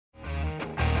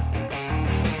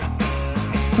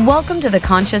Welcome to the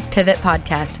Conscious Pivot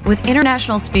Podcast with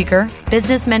international speaker,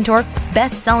 business mentor,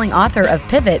 best-selling author of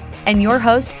Pivot, and your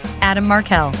host, Adam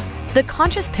Markel. The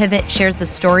Conscious Pivot shares the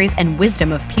stories and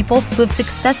wisdom of people who have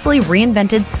successfully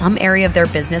reinvented some area of their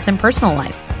business and personal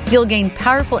life. You'll gain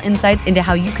powerful insights into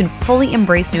how you can fully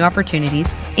embrace new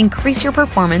opportunities, increase your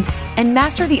performance, and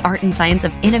master the art and science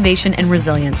of innovation and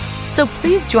resilience. So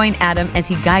please join Adam as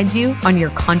he guides you on your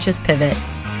conscious pivot.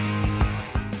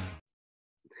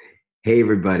 Hey,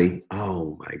 everybody.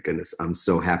 Oh, my goodness. I'm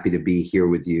so happy to be here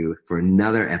with you for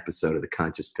another episode of the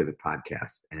Conscious Pivot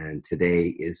Podcast. And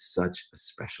today is such a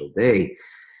special day.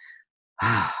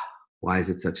 Why is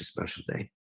it such a special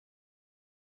day?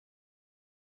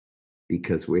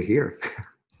 Because we're here.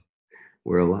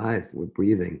 We're alive. We're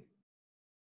breathing.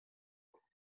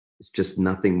 It's just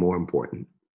nothing more important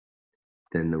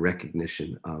than the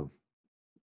recognition of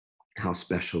how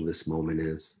special this moment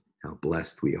is, how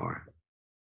blessed we are.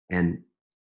 And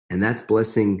that's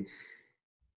blessing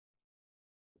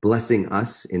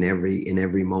us in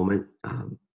every moment,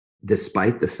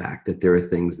 despite the fact that there are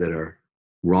things that are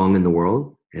wrong in the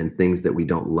world and things that we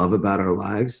don't love about our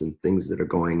lives and things that are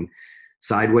going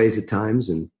sideways at times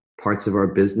and parts of our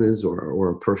business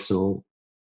or personal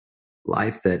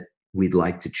life that we'd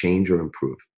like to change or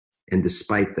improve. And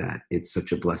despite that, it's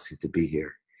such a blessing to be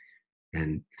here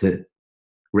and to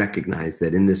recognize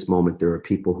that in this moment, there are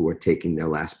people who are taking their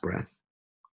last breath.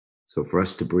 So for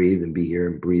us to breathe and be here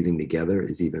and breathing together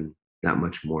is even that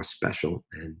much more special.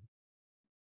 And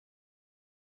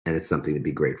it's something to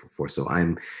be grateful for. So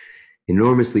I'm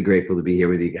enormously grateful to be here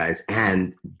with you guys,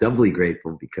 and doubly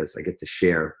grateful because I get to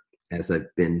share, as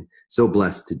I've been so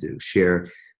blessed to do, share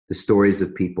the stories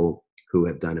of people who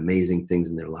have done amazing things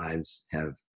in their lives,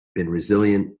 have been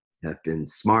resilient, have been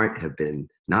smart, have been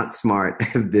not smart,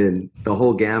 have been the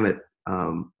whole gamut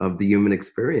of the human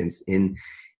experience in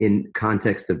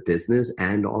context of business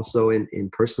and also in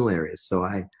personal areas. So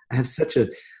I have such a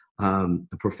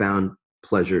profound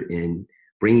pleasure in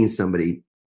bringing somebody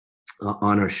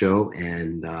on our show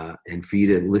and for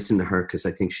you to listen to her, because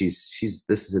I think this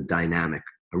is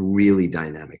a really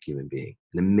dynamic human being,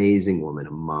 an amazing woman,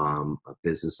 a mom, a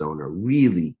business owner,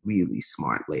 really, really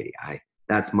smart lady.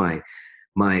 That's my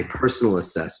personal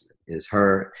assessment is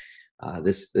her,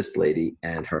 this lady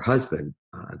and her husband.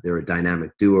 They're a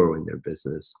dynamic duo in their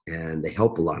business, and they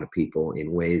help a lot of people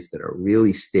in ways that are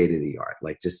really state of the art,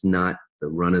 like just not the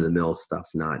run of the mill stuff,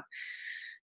 not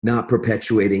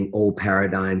perpetuating old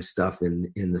paradigm stuff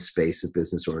in the space of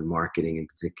business or in marketing in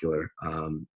particular.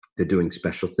 They're doing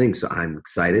special things. So I'm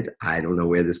excited. I don't know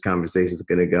where this conversation is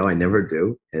going to go. I never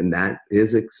do. And that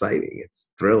is exciting.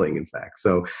 It's thrilling, in fact.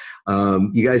 So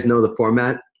you guys know the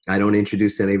format. I don't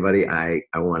introduce anybody. I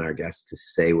want our guests to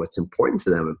say what's important to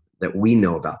them that we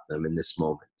know about them in this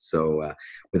moment. So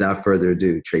without further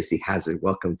ado, Tracy Hazzard,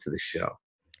 welcome to the show.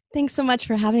 Thanks so much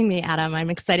for having me, Adam. I'm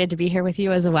excited to be here with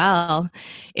you as well.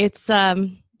 It's,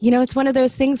 it's one of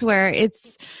those things where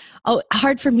it's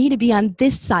hard for me to be on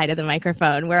this side of the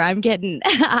microphone where I'm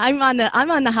on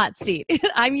the hot seat.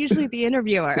 I'm usually the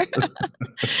interviewer.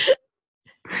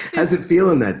 How's it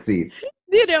feel in that seat?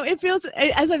 It feels,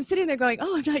 as I'm sitting there going,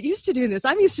 oh, I'm not used to doing this.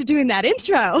 I'm used to doing that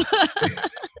intro.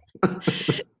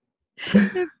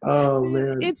 Oh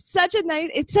man. I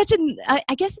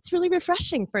guess it's really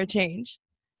refreshing for a change.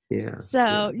 Yeah.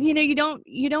 So, you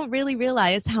don't really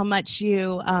realize how much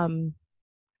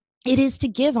it is to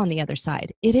give on the other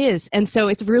side. It is. And so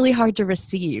it's really hard to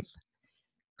receive.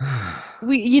 It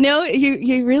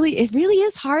really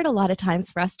is hard a lot of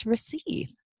times for us to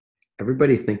receive.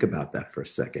 Everybody think about that for a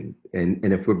second. And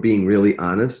if we're being really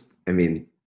honest, I mean,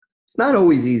 it's not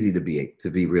always easy to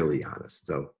be really honest.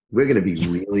 So we're going to be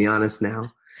really honest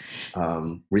now.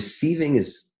 Receiving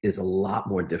is a lot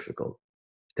more difficult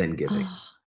than giving. Oh,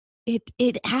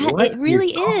 it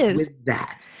really is. With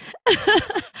that.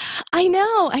 I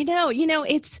know.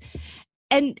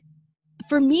 And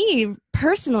for me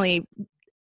personally,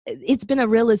 it's been a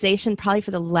realization probably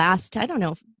for the last,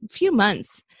 few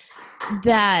months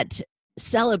that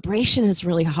celebration is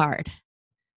really hard.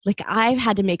 Like I've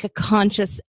had to make a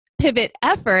conscious pivot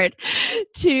effort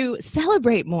to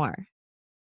celebrate more.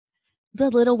 The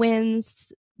little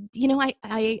wins.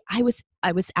 I was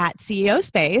at CEO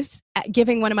Space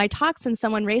giving one of my talks, and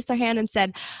someone raised their hand and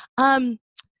said,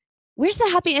 where's the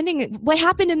happy ending? What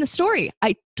happened in the story?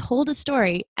 I told a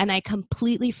story and I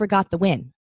completely forgot the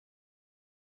win.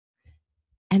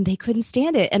 And they couldn't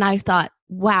stand it. And I thought,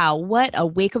 wow, what a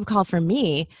wake-up call for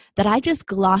me that I just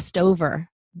glossed over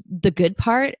the good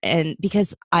part, and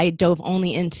because I dove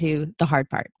only into the hard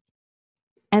part.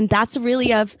 And that's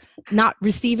really of not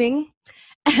receiving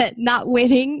not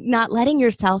winning, not letting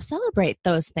yourself celebrate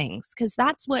those things. Because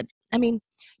that's what, I mean,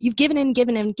 you've given and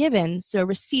given and given. So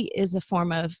receipt is a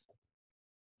form of,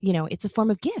 it's a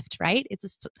form of gift, right?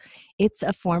 It's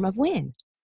a form of win.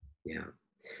 Yeah.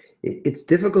 It's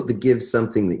difficult to give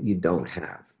something that you don't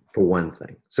have, for one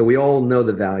thing. So we all know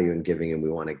the value in giving and we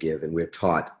want to give, and we're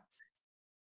taught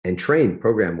and trained,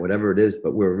 programmed, whatever it is,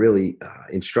 but we're really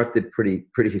instructed pretty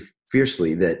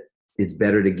fiercely that it's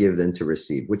better to give than to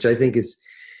receive, which I think is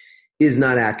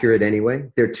not accurate anyway.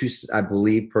 I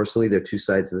believe personally, they're two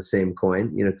sides of the same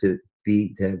coin. There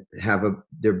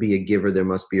be a giver, there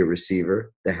must be a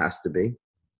receiver. There has to be.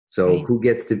 So Right. who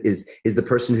gets to, is the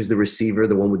person who's the receiver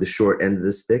the one with the short end of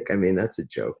the stick? I mean, that's a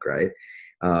joke, right?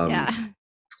 Yeah.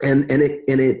 And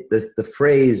the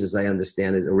phrase, as I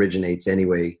understand it, originates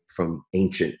anyway from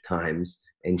ancient times,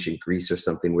 ancient Greece or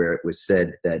something, where it was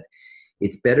said that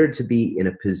it's better to be in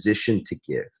a position to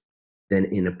give than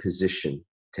in a position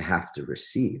to have to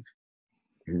receive.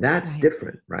 And that's Right.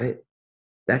 different, right?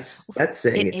 That's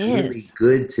saying it's really is.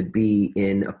 good to be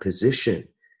in a position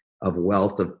of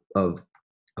wealth, of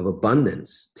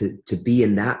abundance. To be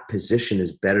in that position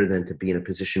is better than to be in a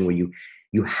position where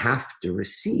you have to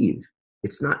receive.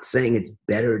 It's not saying it's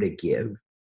better to give.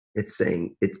 It's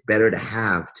saying it's better to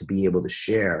have, to be able to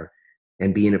share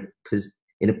and be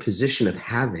in a position of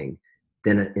having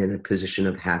than in a position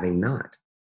of having not.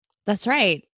 That's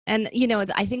right. And,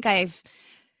 I think I've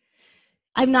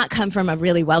not come from a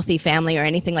really wealthy family or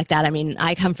anything like that. I mean,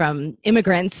 I come from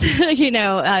immigrants,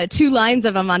 two lines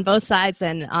of them on both sides.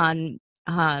 And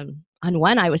on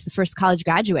one, I was the first college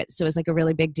graduate. So it was like a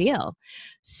really big deal.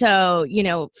 So,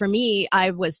 for me,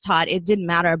 I was taught it didn't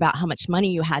matter about how much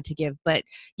money you had to give, but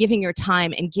giving your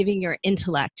time and giving your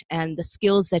intellect and the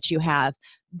skills that you have,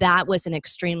 that was an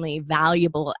extremely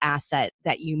valuable asset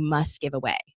that you must give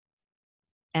away.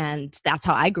 And that's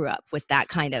how I grew up, with that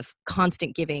kind of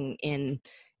constant giving in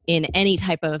any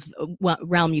type of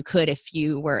realm you could. If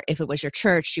it was your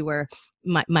church,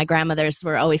 my grandmothers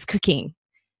were always cooking.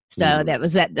 So that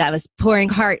was pouring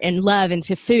heart and love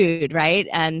into food, right?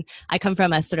 And I come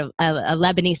from a sort of a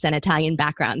Lebanese and Italian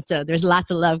background, so there's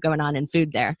lots of love going on in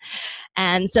food there.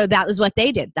 And so that was what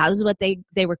they did. That was what they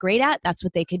were great at. That's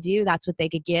what they could do. That's what they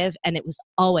could give. And it was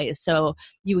always, so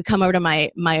you would come over to my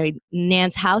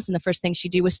Nan's house, and the first thing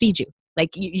she'd do was feed you. Like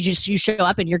you show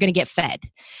up and you're going to get fed.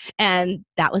 And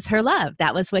that was her love.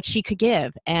 That was what she could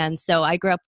give. And so I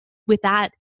grew up with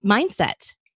that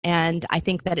mindset. And I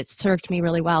think that it's served me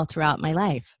really well throughout my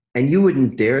life. And you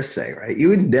wouldn't dare say, right? You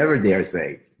would never dare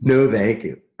say, no, thank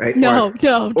you, right? No.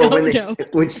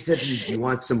 When she said to you, do you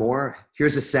want some more?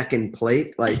 Here's a second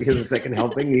plate. Like, here's a second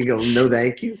helping. You go, no,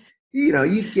 thank you.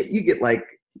 You get like,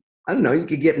 I don't know, you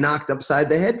could get knocked upside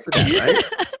the head for that, right?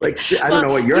 Like, I don't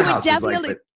know what your house is like,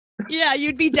 but. Yeah,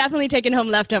 you'd be definitely taking home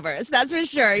leftovers. That's for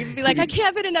sure. You'd be like, I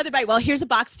can't fit another bite. Well, here's a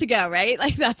box to go, right?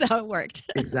 Like, that's how it worked.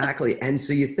 Exactly. And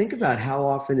so you think about how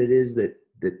often it is that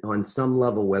on some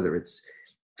level, whether it's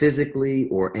physically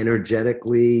or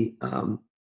energetically,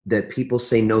 that people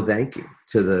say no thank you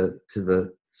to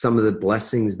the some of the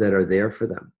blessings that are there for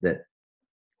them, that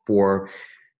for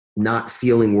not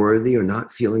feeling worthy or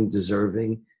not feeling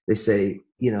deserving, they say,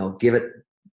 give it,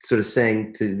 sort of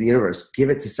saying to the universe, give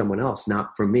it to someone else,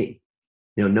 not for me.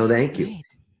 No thank you.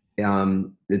 Right.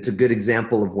 It's a good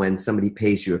example of when somebody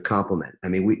pays you a compliment. I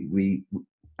mean,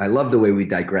 I love the way we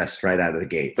digressed right out of the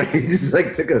gate. It just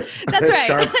like took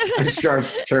a sharp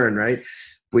turn, right?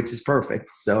 Which is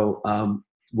perfect. So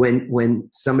when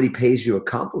somebody pays you a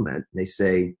compliment, they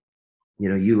say,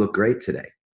 you look great today.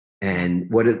 And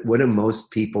what do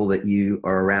most people that you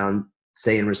are around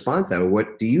say in response to that? Or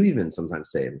what do you even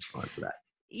sometimes say in response to that?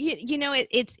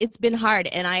 It's been hard.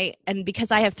 And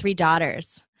because I have 3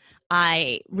 daughters,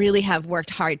 I really have worked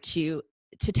hard to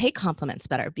take compliments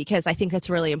better, because I think that's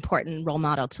a really important role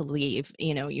model to leave.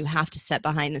 You have to step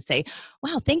behind and say,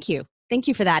 wow, thank you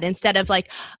for that, instead of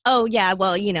like, oh yeah,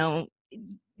 well,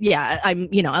 yeah, I'm,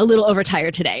 a little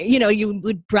overtired today. You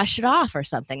would brush it off or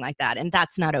something like that. And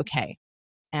that's not okay.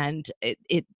 And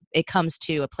it comes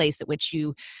to a place at which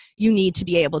you need to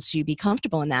be able to be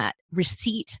comfortable in that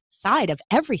receipt side of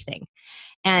everything.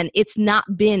 And it's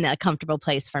not been a comfortable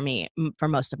place for me for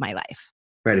most of my life.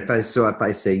 Right. If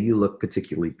I say you look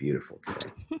particularly beautiful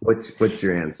today, what's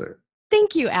your answer?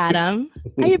 Thank you, Adam.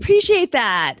 I appreciate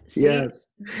that. See, yes.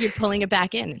 You're pulling it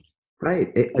back in.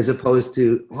 Right. As opposed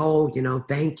to,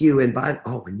 thank you. And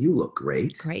and you look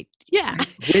great. Great. Yeah.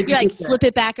 You like flip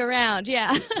it back around.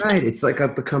 Yeah. Right. It's like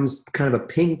it becomes kind of a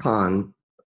ping pong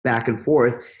back and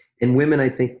forth. And women, I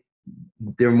think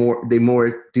they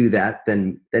more do that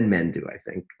than men do, I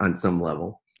think, on some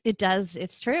level. It does.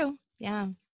 It's true. Yeah.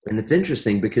 And it's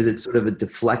interesting because it's sort of a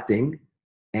deflecting,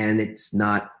 and it's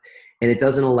not, and it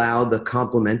doesn't allow the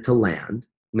compliment to land,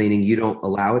 meaning you don't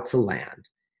allow it to land,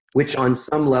 which on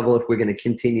some level, if we're going to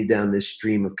continue down this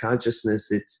stream of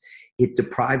consciousness, it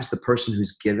deprives the person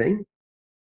who's giving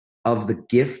of the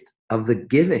gift of the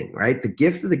giving, right? The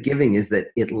gift of the giving is that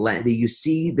you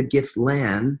see the gift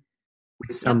land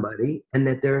with somebody, and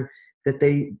that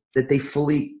they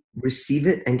fully receive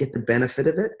it and get the benefit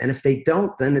of it. And if they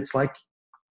don't, then it's like,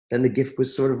 then the gift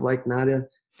was sort of like not a.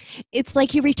 It's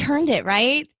like you returned it,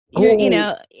 right? Oh. You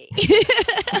know,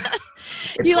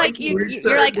 you're like,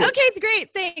 okay,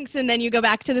 great, thanks. And then you go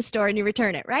back to the store and you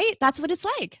return it, right? That's what it's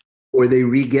like. Or they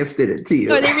re-gifted it to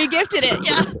you. Or they re-gifted it.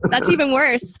 Yeah, that's even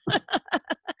worse.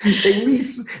 They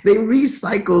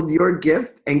recycled your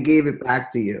gift and gave it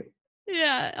back to you.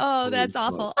 Yeah. Oh, that's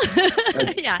awful.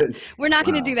 Yeah. Good. We're not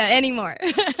going to do that anymore.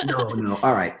 No.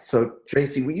 All right. So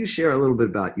Tracy, will you share a little bit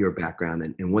about your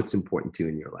background and what's important to you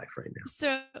in your life right now?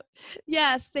 So,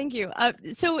 yes, thank you.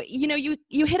 So,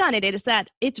 you hit on it. It is that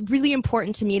it's really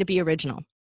important to me to be original.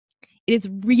 It is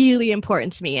really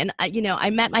important to me. And, I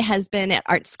met my husband at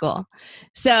art school.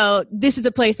 So this is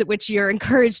a place at which you're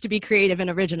encouraged to be creative and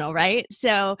original, right?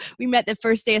 So we met the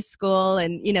first day of school,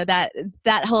 and,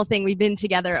 that whole thing, we've been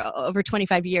together over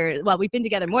 25 years. Well, we've been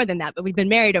together more than that, but we've been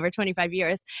married over 25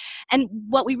 years. And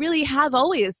what we really have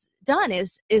always done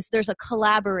is there's a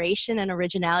collaboration and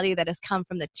originality that has come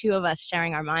from the two of us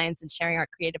sharing our minds and sharing our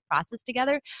creative process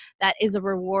together. That is a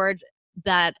reward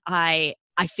that I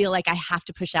feel like I have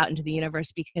to push out into the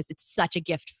universe, because it's such a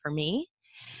gift for me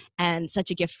and such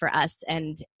a gift for us.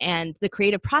 And the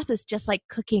creative process, just like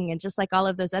cooking and just like all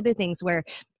of those other things, where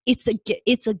it's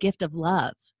a gift of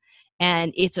love,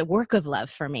 and it's a work of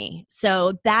love for me.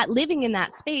 So that living in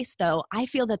that space, though, I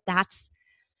feel that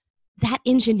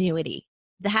ingenuity,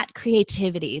 that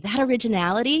creativity, that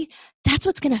originality, that's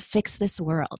what's going to fix this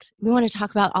world. We want to talk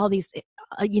about all these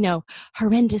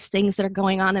horrendous things that are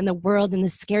going on in the world, and the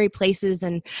scary places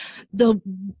and the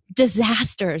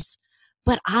disasters.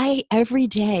 But every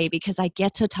day, because I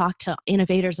get to talk to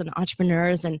innovators and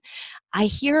entrepreneurs, and I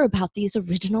hear about these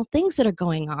original things that are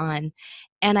going on.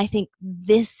 And I think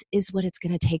this is what it's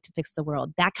going to take to fix the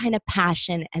world. That kind of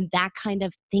passion and that kind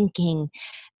of thinking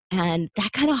and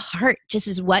that kind of heart just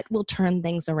is what will turn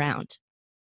things around.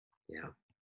 Yeah.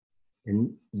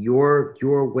 And your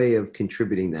way of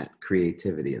contributing that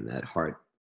creativity and that heart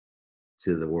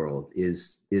to the world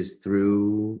is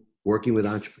through working with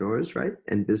entrepreneurs, right?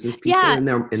 And business people in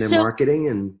their marketing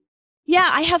and. Yeah,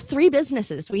 I have 3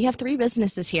 businesses. We have 3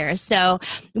 businesses here. So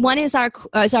one is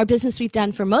our business we've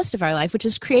done for most of our life, which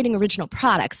is creating original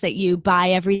products that you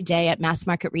buy every day at mass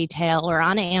market retail or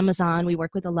on Amazon. We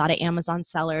work with a lot of Amazon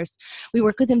sellers. We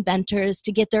work with inventors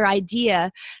to get their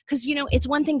idea, because, it's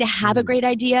one thing to have a great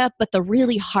idea, but the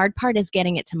really hard part is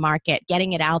getting it to market,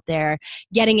 getting it out there,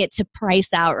 getting it to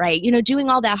price out right, doing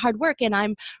all that hard work. And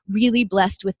I'm really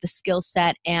blessed with the skill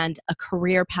set and a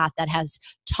career path that has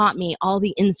taught me all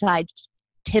the inside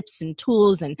tips and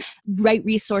tools and right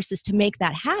resources to make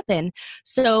that happen.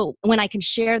 So when I can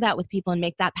share that with people and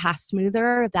make that path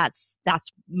smoother, that's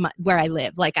where I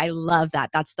live. Like, I love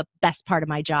that. That's the best part of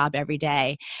my job every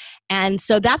day. And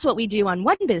so that's what we do on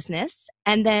one business.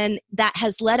 And then that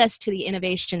has led us to the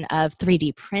innovation of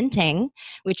 3D printing,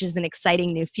 which is an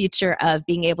exciting new future of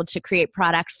being able to create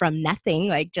product from nothing,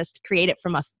 like just create it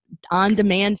from a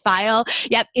on-demand file.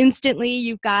 Yep, instantly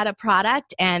you've got a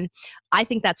product. And I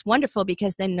think that's wonderful,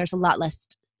 because then there's a lot less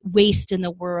waste in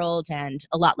the world and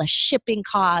a lot less shipping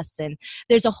costs. And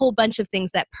there's a whole bunch of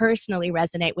things that personally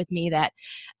resonate with me, that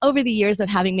over the years of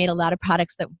having made a lot of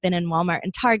products that have been in Walmart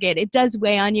and Target, it does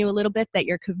weigh on you a little bit that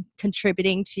you're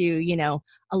contributing to,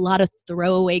 a lot of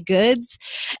throwaway goods.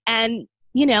 And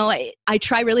I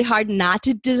try really hard not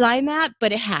to design that,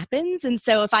 but it happens. And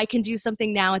so if I can do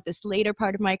something now at this later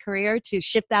part of my career to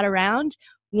shift that around,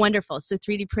 wonderful. So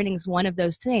 3D printing is one of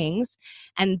those things.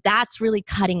 And that's really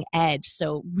cutting edge.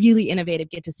 So really innovative,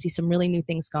 get to see some really new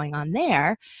things going on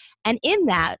there. And in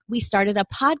that, we started a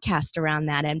podcast around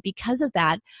that. And because of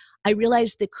that, I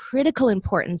realized the critical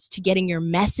importance to getting your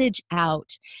message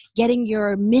out, getting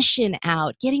your mission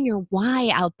out, getting your why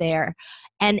out there,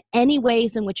 and any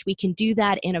ways in which we can do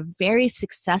that in a very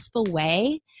successful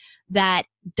way that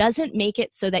doesn't make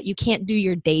it so that you can't do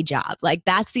your day job. Like,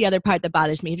 that's the other part that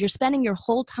bothers me. If you're spending your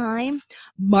whole time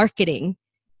marketing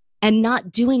and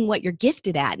not doing what you're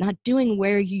gifted at, not doing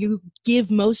where you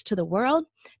give most to the world,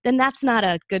 then that's not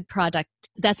a good product.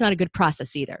 That's not a good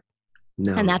process either.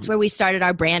 No. And that's where we started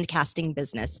our brand casting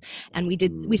business. And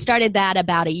we started that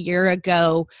about a year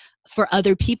ago for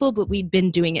other people, but we'd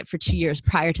been doing it for 2 years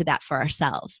prior to that for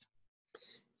ourselves.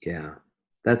 Yeah.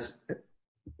 that's,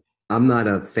 I'm not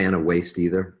a fan of waste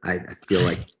either. I feel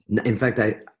like, in fact,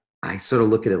 I sort of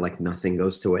look at it like nothing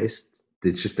goes to waste.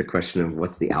 It's just a question of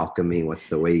what's the alchemy, what's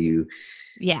the way you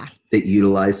that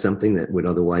utilize something that would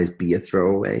otherwise be a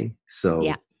throwaway.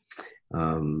 So,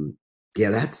 yeah,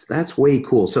 that's way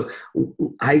cool. So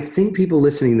I think people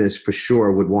listening to this for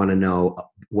sure would want to know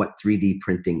what 3D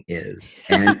printing is.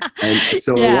 And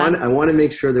so I want to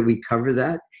make sure that we cover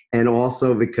that. And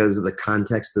also because of the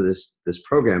context of this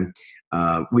program,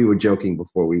 we were joking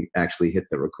before we actually hit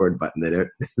the record button that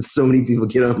so many people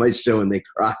get on my show and they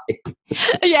cry.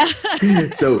 Yeah.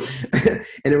 So,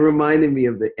 and it reminded me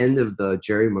of the end of the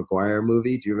Jerry Maguire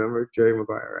movie. Do you remember Jerry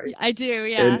Maguire, right? I do,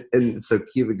 yeah. And so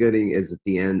Cuba Gooding is at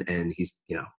the end and he's,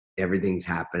 everything's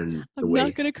happened. I'm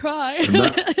not going to cry.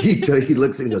 He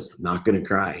looks at me and goes, I'm not going to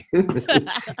cry.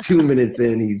 2 minutes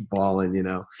in, he's bawling,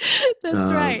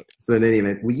 That's right. So in any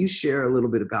event, will you share a little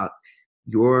bit about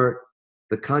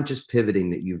the conscious pivoting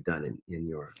that you've done in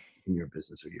your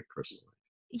business or your personal life?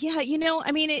 Yeah,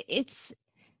 I mean,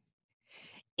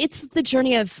 it's the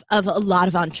journey of a lot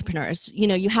of entrepreneurs.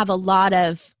 You have a lot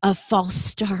of false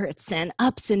starts and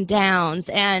ups and downs.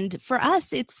 And for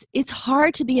us, it's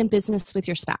hard to be in business with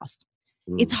your spouse.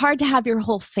 It's hard to have your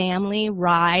whole family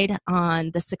ride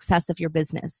on the success of your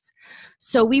business.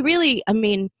 So we really,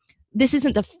 this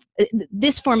isn't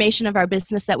this formation of our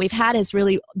business that we've had has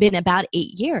really been about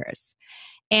 8 years.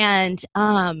 And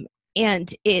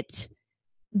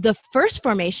the first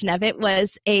formation of it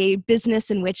was a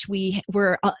business in which we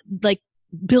were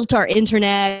built our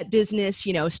internet business,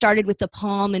 started with the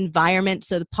Palm environment.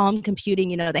 So the Palm computing,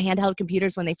 the handheld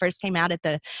computers when they first came out at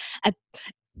the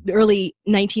early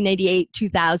 1998,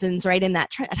 2000s, right in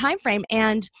that time frame.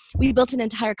 And we built an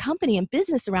entire company and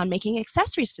business around making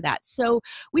accessories for that. So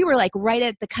we were right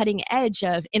at the cutting edge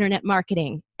of internet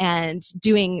marketing and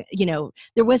doing,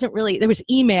 there was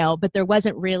email, but there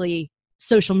wasn't really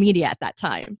social media at that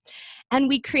time. And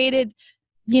we created,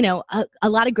 a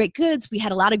lot of great goods. We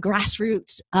had a lot of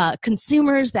grassroots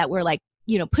consumers that were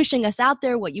pushing us out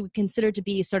there, what you would consider to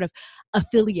be sort of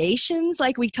affiliations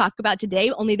like we talk about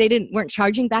today, only they weren't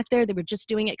charging back there. They were just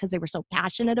doing it because they were so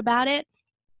passionate about it.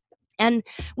 And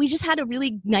we just had a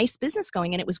really nice business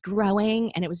going and it was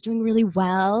growing and it was doing really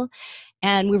well.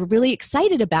 And we were really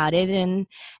excited about it.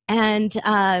 And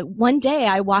one day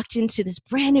I walked into this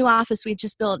brand new office we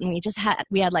just built and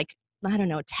we had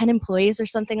 10 employees or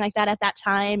something like that at that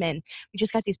time. And we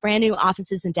just got these brand new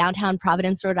offices in downtown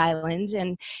Providence, Rhode Island.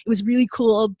 And it was really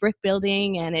cool brick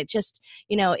building. And it just,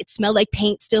 it smelled like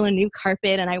paint still and new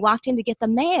carpet. And I walked in to get the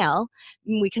mail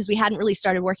because we hadn't really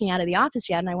started working out of the office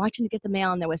yet. And I walked in to get the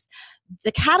mail and there was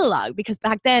the catalog because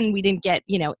back then we didn't get,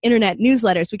 internet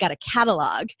newsletters. We got a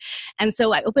catalog. And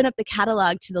so I opened up the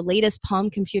catalog to the latest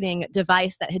Palm computing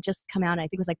device that had just come out. I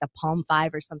think it was the Palm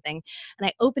 5 or something. And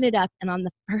I opened it up and on the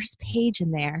first page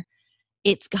in there,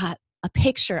 it's got a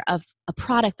picture of a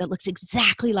product that looks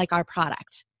exactly like our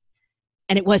product.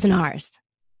 And it wasn't ours.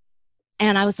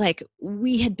 And I was like,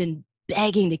 we had been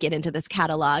begging to get into this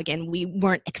catalog and we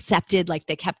weren't accepted.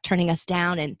 They kept turning us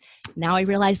down. And now I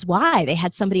realized why. They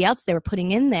had somebody else they were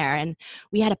putting in there. And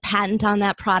we had a patent on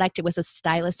that product. It was a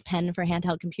stylus pen for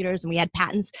handheld computers. And we had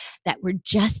patents that were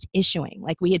just issuing.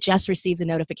 We had just received the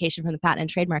notification from the Patent and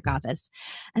Trademark Office.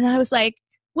 And I was like,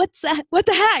 what's that? What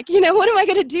the heck? What am I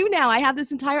going to do now? I have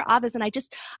this entire office. And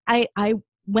I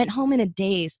went home in a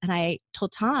daze and I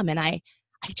told Tom and I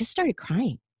just started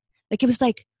crying. It was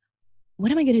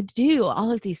what am I going to do?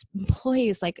 All of these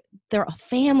employees, they're a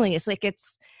family. It's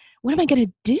what am I going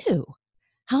to do?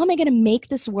 How am I going to make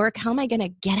this work? How am I going to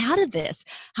get out of this?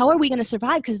 How are we going to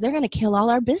survive? Because they're going to kill all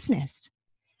our business.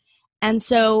 And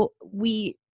so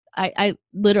I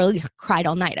literally cried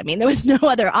all night. There was no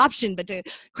other option but to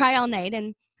cry all night.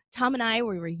 And Tom and I,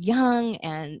 we were young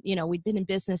and, we'd been in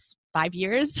business 5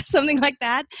 years or something like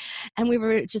that. And we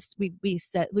were just, we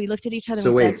looked at each other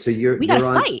and said, we got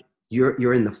to fight.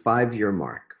 You're in the 5-year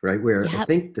mark, right? Where Yep. I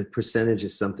think the percentage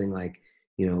is something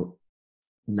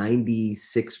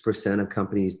 96% of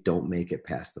companies don't make it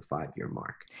past the 5-year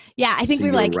mark. Yeah, I think so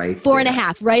we were right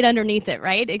 4.5, right underneath it,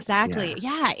 right? Exactly.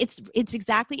 Yeah. Yeah, it's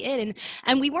exactly it.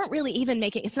 And we weren't really even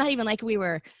making. It's not even like we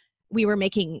were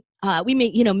making.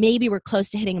 Maybe we're close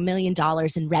to hitting $1 million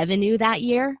in revenue that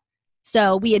year.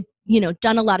 So we had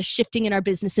done a lot of shifting in our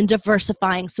business and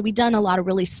diversifying. So we'd done a lot of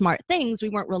really smart things. We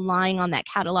weren't relying on that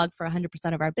catalog for 100%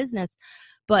 of our business,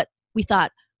 but we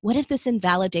thought, what if this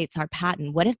invalidates our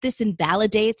patent? What if this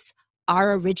invalidates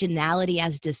our originality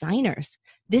as designers?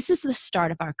 This is the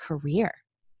start of our career.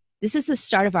 This is the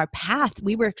start of our path.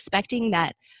 We were expecting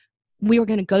that we were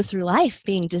going to go through life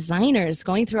being designers,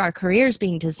 going through our careers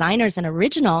being designers and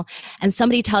original, and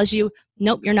somebody tells you,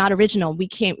 nope, you're not original. We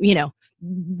can't,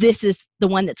 this is the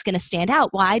one that's going to stand out.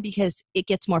 Why? Because it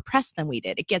gets more press than we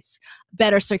did. It gets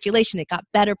better circulation. It got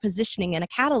better positioning in a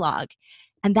catalog.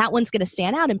 And that one's going to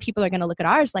stand out, and people are going to look at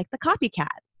ours like the copycat.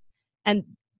 And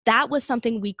that was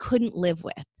something we couldn't live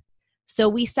with. So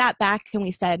we sat back and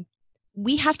we said,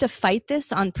 we have to fight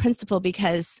this on principle,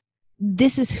 because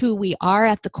this is who we are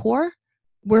at the core.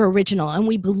 We're original, and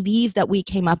we believe that we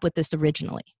came up with this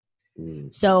originally.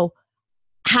 So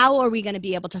how are we going to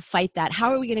be able to fight that?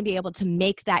 How are we going to be able to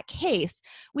make that case?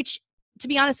 Which, to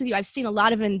be honest with you, I've seen a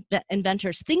lot of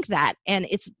inventors think that, and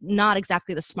it's not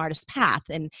exactly the smartest path.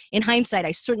 And in hindsight,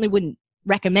 I certainly wouldn't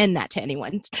recommend that to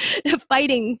anyone.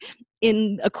 Fighting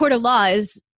in a court of law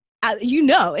is,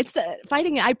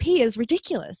 fighting IP is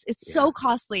ridiculous. It's so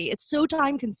costly. It's so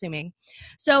time consuming.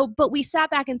 So, but we sat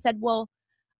back and said, well,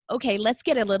 okay, let's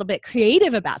get a little bit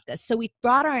creative about this. So we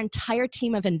brought our entire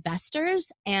team of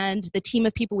investors and the team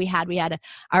of people we had. We had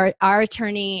our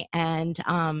attorney and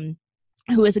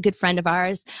who was a good friend of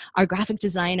ours, our graphic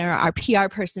designer, our PR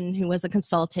person who was a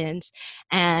consultant,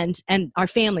 and our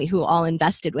family who all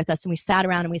invested with us. And we sat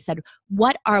around and we said,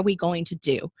 what are we going to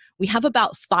do? We have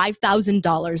about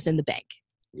 $5,000 in the bank.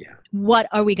 Yeah. What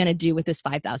are we going to do with this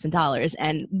 $5,000?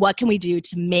 And what can we do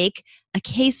to make a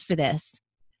case for this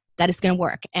that is going to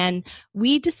work? And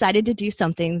we decided to do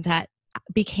something that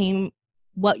became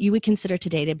what you would consider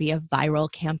today to be a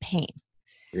viral campaign.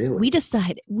 Really?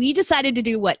 We decided to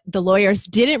do what the lawyers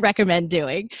didn't recommend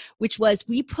doing, which was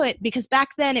because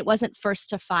back then it wasn't first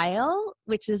to file,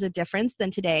 which is a difference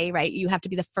than today, right? You have to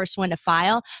be the first one to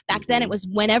file. Back then it was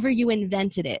whenever you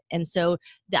invented it. And so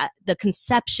that the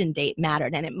conception date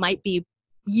mattered, and it might be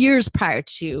years prior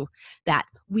to that.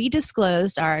 We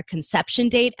disclosed our conception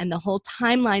date and the whole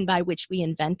timeline by which we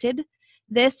invented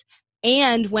this.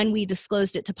 And when we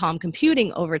disclosed it to Palm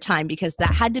Computing over time, because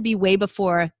that had to be way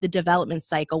before the development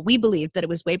cycle. We believed that it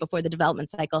was way before the development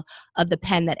cycle of the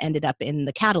pen that ended up in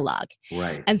the catalog.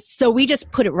 Right. And so we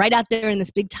just put it right out there in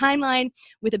this big timeline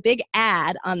with a big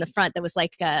ad on the front that was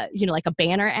like a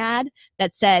banner ad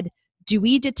that said, "Do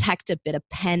we detect a bit of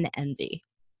pen envy?"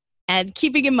 And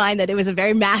keeping in mind that it was a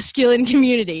very masculine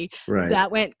community, that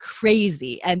went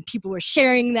crazy. And people were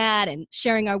sharing that and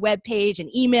sharing our webpage and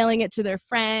emailing it to their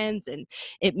friends. And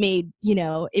it made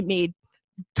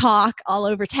talk all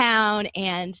over town.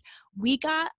 And we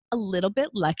got a little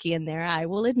bit lucky in there, I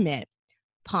will admit.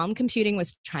 Palm Computing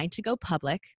was trying to go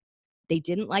public. They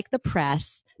didn't like the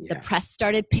press. The press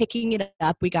started picking it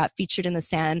up. We got featured in the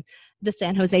San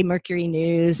Jose Mercury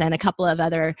News and a couple of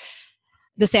other,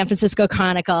 the San Francisco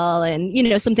Chronicle,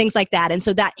 and some things like that. And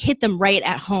so that hit them right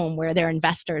at home where their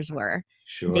investors were.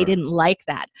 Sure. They didn't like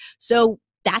that. So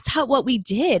that's what we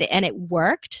did, and it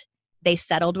worked. They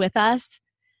settled with us.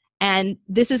 And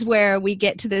this is where we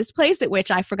get to this place at which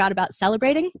I forgot about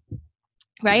celebrating.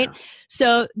 Right. Yeah.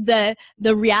 So the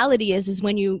reality is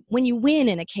when you win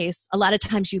in a case, a lot of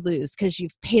times you lose because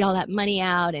you've paid all that money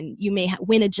out, and you may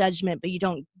win a judgment, but you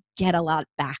don't get a lot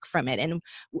back from it. And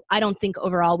I don't think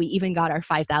overall we even got our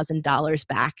 $5,000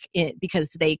 back because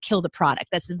they kill the product.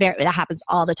 That happens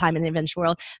all the time in the invention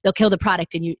world. They'll kill the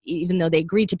product, and even though they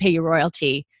agreed to pay you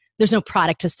royalty, there's no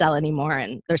product to sell anymore,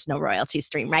 and there's no royalty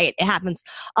stream, right? It happens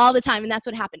all the time, and that's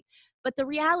what happened. But the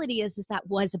reality is that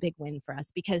was a big win for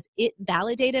us because it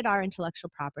validated our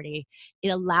intellectual property. It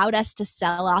allowed us to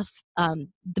sell off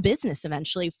the business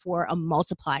eventually for a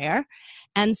multiplier.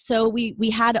 And so we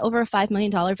had over a $5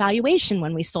 million valuation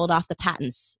when we sold off the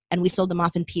patents, and we sold them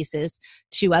off in pieces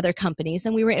to other companies.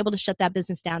 And we were able to shut that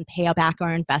business down, pay back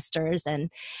our investors.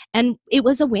 And it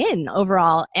was a win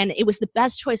overall. And it was the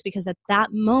best choice because at that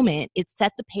moment, it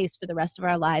set the pace for the rest of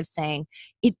our lives, saying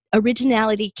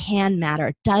originality can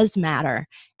matter, does matter,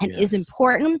 and is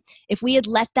important. If we had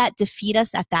let that defeat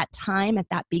us at that time, at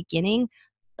that beginning,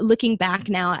 looking back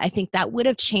now, I think that would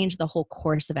have changed the whole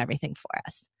course of everything for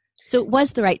us. So it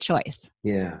was the right choice.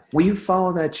 Yeah. Will you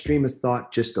follow that stream of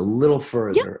thought just a little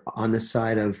further on the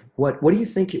side of what do you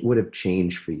think it would have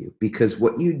changed for you? Because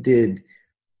what you did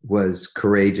was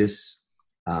courageous.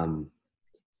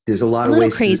 There's a lot of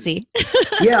ways. Crazy.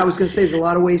 I was going to say there's a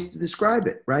lot of ways to describe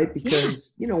it, right?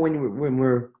 Because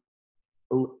when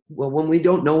we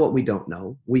don't know what we don't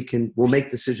know, we'll make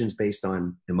decisions based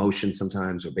on emotion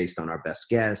sometimes, or based on our best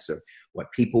guess, or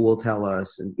what people will tell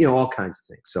us, and all kinds of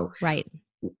things. So right.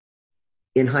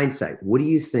 In hindsight, what do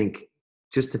you think,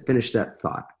 just to finish that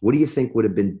thought, what do you think would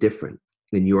have been different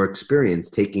in your experience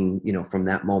taking, from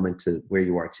that moment to where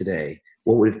you are today?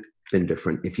 What would have been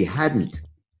different if you hadn't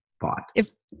bought?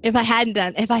 if I hadn't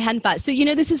thought. So,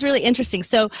 this is really interesting.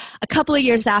 So a couple of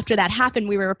years after that happened,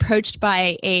 we were approached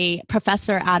by a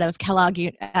professor out of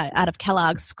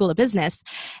Kellogg's School of Business,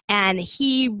 and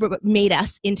he made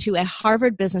us into a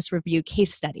Harvard Business Review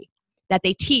case study that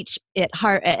they teach at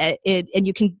Harvard, and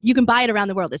you can buy it around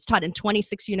the world. It's taught in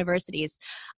 26 universities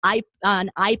on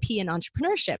IP and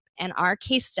entrepreneurship. And our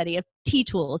case study of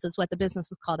T-Tools is what the business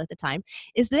was called at the time,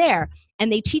 is there. And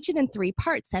they teach it in 3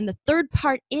 parts. And the third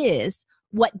part is,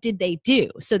 what did they do?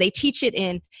 So they teach it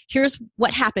in, here's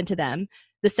what happened to them.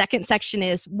 The second section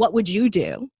is, what would you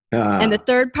do? And the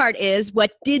third part is,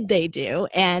 what did they do?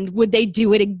 And would they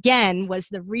do it again, was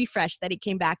the refresh that he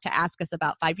came back to ask us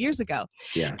about 5 years ago.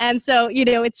 Yes. And so,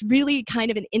 it's really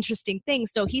kind of an interesting thing.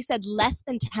 So he said less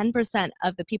than 10%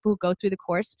 of the people who go through the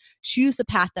course choose the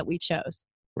path that we chose.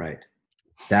 Right.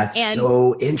 That's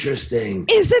so interesting.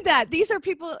 Isn't that? These are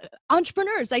people,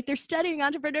 entrepreneurs, like they're studying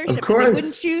entrepreneurship. Of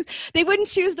course. And they wouldn't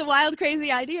choose the wild,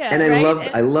 crazy idea. And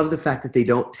right? I love the fact that they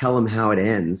don't tell them how it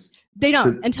ends. They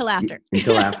don't until after.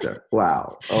 Until after.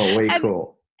 Wow. Oh, way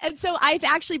cool. And so I've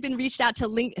actually been reached out to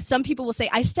link. Some people will say,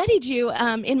 I studied you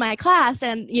in my class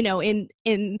and,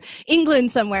 in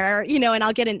England somewhere, and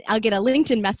I'll get a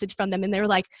LinkedIn message from them. And they're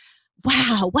like,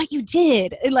 wow, what you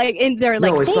did. And they're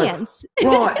like fans. Like,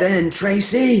 what then,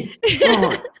 Tracy?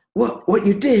 Oh, what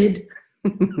you did?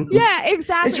 Yeah,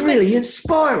 exactly. It's really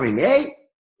inspiring, eh?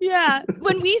 Yeah.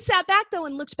 When we sat back though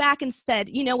and looked back and said,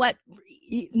 you know what,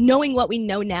 knowing what we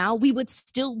know now, we would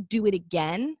still do it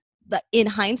again, but in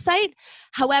hindsight.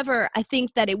 However, I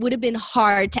think that it would have been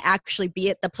hard to actually be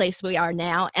at the place we are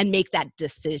now and make that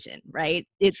decision, right?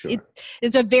 It's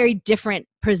a very different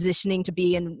positioning to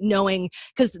be in, knowing,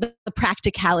 because the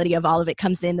practicality of all of it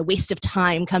comes in, the waste of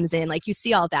time comes in, like you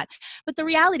see all that. But the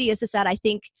reality is that I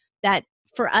think that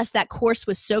for us, that course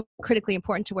was so critically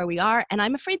important to where we are. And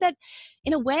I'm afraid that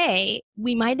in a way,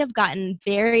 we might have gotten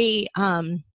very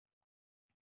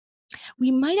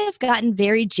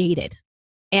jaded.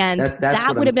 And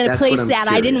that would have been a place that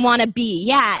I didn't want to be.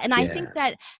 Yeah. And I think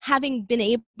that having been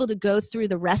able to go through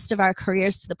the rest of our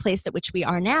careers to the place at which we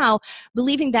are now,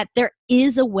 believing that there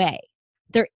is a way,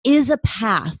 there is a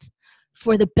path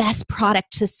for the best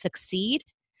product to succeed,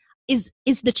 is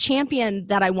the champion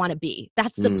that I want to be.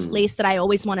 That's the place that I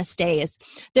always want to stay.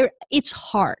 It's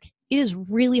hard. It is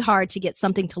really hard to get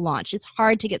something to launch. It's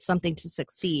hard to get something to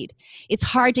succeed. It's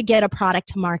hard to get a product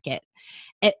to market.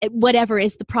 Whatever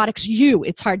is the product's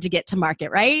it's hard to get to market,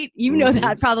 right? You know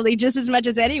that probably just as much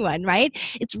as anyone, right?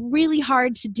 It's really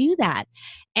hard to do that.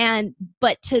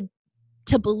 But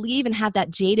to believe and have that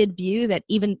jaded view that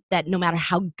even that no matter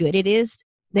how good it is,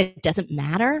 that it doesn't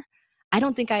matter. I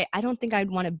don't think I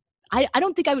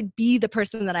would be the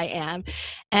person that I am.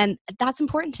 And that's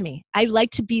important to me. I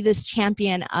like to be this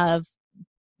champion of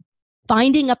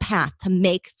finding a path to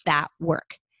make that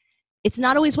work. It's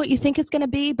not always what you think it's going to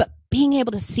be, but being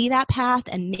able to see that path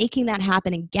and making that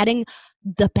happen and getting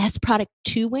the best product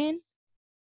to win,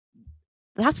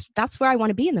 that's where I want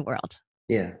to be in the world.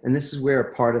 Yeah. And this is where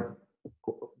a part of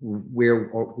where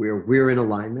we're in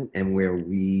alignment and where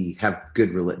we have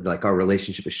good, like our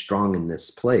relationship is strong in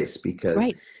this place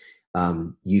because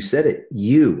you said it,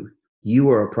 you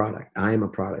are a product. I am a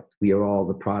product. We are all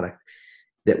the product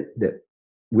that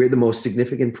we're the most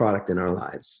significant product in our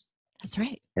lives. That's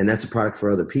right. And that's a product for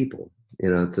other people.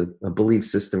 It's a belief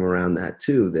system around that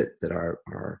too, that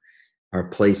our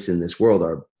place in this world,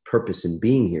 our purpose in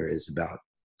being here is about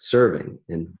serving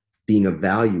and being of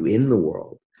value in the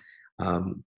world.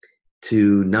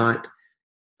 To not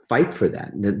fight for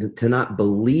that, to not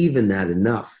believe in that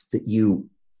enough that you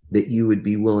would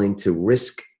be willing to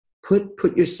risk,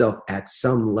 put yourself at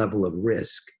some level of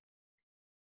risk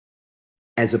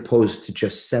as opposed to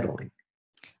just settling.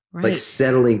 Right. Like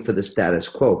settling for the status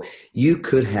quo. You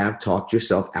could have talked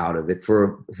yourself out of it for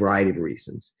a variety of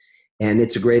reasons. And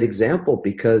it's a great example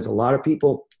because a lot of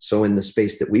people, so in the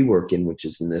space that we work in, which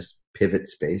is in this pivot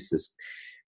space, this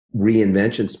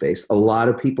reinvention space, a lot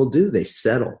of people do. They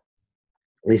settle.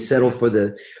 They settle for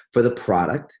the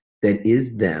product that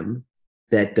is them,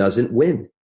 that doesn't win,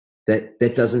 that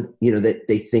doesn't, that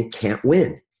they think can't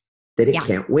win, that it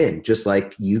can't win. Just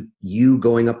like you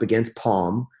going up against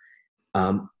Palm,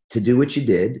 to do what you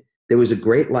did, there was a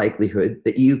great likelihood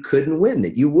that you couldn't win,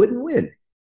 that you wouldn't win,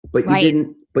 but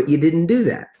you didn't do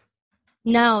that.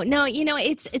 No,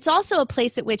 it's also a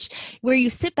place at where you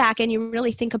sit back and you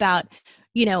really think about,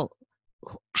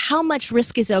 how much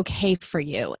risk is okay for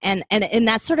you. And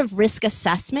that sort of risk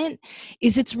assessment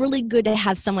it's really good to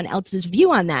have someone else's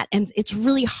view on that. And it's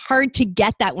really hard to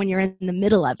get that when you're in the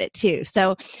middle of it too.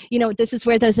 So, this is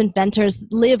where those inventors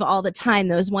live all the time,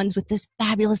 those ones with this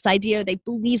fabulous idea, they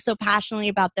believe so passionately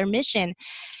about their mission.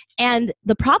 And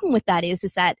the problem with that is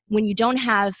that when you don't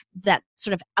have that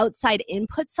sort of outside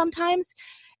input sometimes,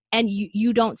 and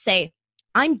you don't say,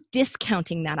 I'm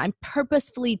discounting that. I'm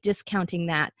purposefully discounting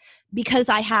that because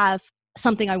I have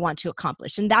something I want to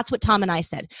accomplish. And that's what Tom and I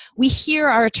said. We hear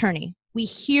our attorney. We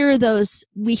hear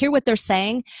what they're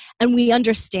saying, and we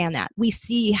understand that. We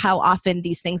see how often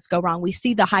these things go wrong. We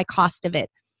see the high cost of it.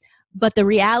 But the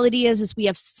reality is we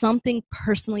have something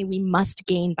personally we must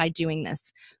gain by doing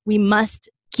this. We must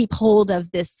keep hold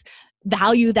of this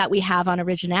value that we have on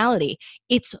originality.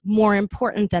 It's more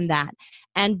important than that.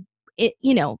 And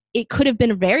it could have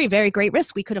been a very, very great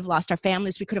risk. We could have lost our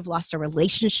families. We could have lost our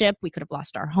relationship. We could have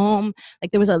lost our home.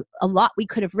 Like there was a lot we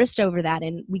could have risked over that.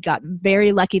 And we got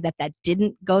very lucky that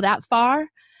didn't go that far.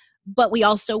 But we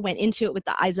also went into it with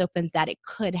the eyes open that it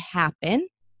could happen.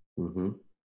 Mm-hmm.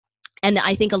 And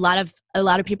I think a lot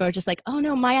of people are just like, oh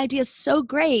no, my idea is so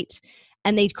great.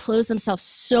 And they close themselves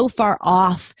so far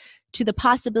off to the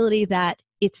possibility that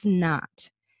it's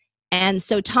not. And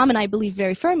so Tom and I believe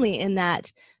very firmly in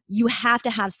that you have to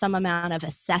have some amount of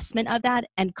assessment of that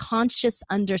and conscious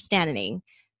understanding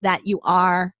that you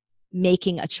are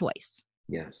making a choice.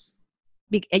 Yes.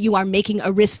 You are making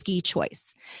a risky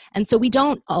choice. And so we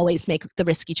don't always make the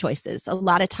risky choices. A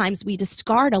lot of times we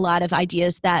discard a lot of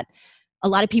ideas that a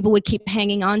lot of people would keep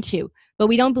hanging on to, but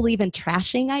we don't believe in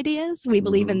trashing ideas. We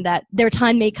believe in that their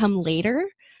time may come later.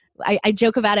 I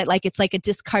joke about it like it's like a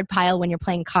discard pile when you're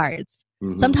playing cards.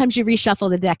 Mm-hmm. Sometimes you reshuffle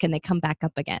the deck and they come back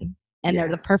up again. And they're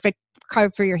the perfect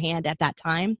card for your hand at that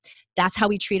time. That's how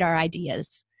we treat our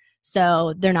ideas.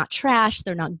 So they're not trash,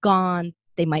 they're not gone,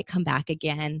 they might come back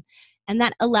again. And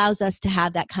that allows us to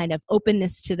have that kind of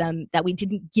openness to them that we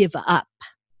didn't give up.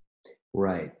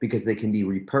 Right, because they can be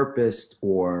repurposed,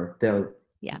 or there'll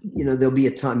be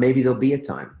a time, maybe there'll be a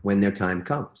time when their time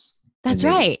comes. That's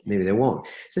right. Maybe they won't.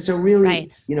 So it's a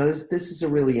really, this is a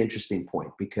really interesting point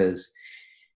because,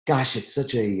 gosh, it's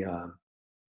such a,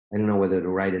 I don't know whether the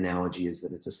right analogy is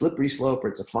that it's a slippery slope or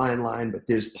it's a fine line, but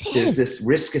there's this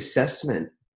risk assessment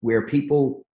where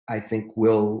people, I think,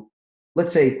 will,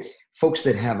 let's say, folks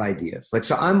that have ideas. Like,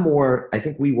 so I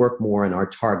think we work more, and our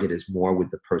target is more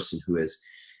with the person who is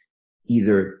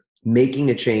either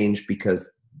making a change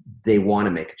because they want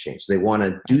to make a change. They want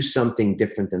to do something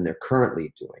different than they're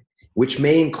currently doing, which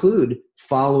may include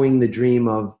following the dream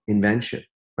of invention,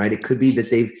 right? It could be that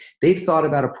they've thought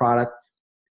about a product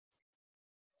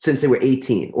since they were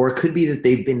 18, or it could be that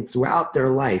they've been throughout their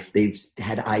life, they've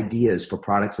had ideas for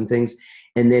products and things.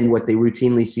 And then what they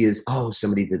routinely see is, oh,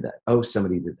 somebody did that. Oh,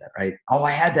 somebody did that, right? Oh, I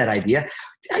had that idea.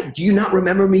 Do you not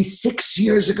remember me 6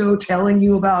 years ago telling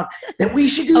you about that we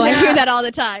should do that? I hear that all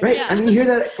the time. Right? Yeah. I mean, you hear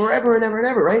that forever and ever and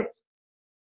ever, right?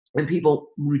 And people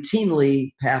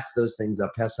routinely pass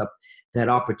up that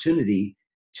opportunity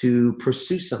to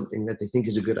pursue something that they think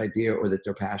is a good idea or that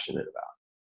they're passionate about.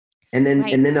 And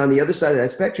then on the other side of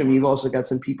that spectrum, you've also got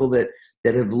some people that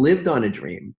have lived on a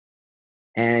dream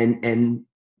and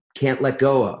can't let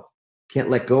go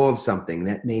of something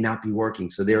that may not be working.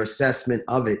 So their assessment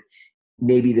of it,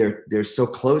 maybe they're so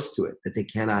close to it that they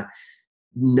cannot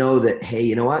know that, hey,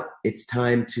 you know what? It's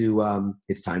time to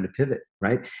pivot,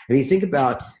 right? I mean, think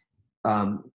about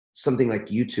something like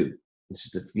YouTube. It's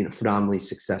just a phenomenally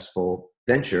successful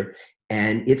venture,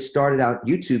 and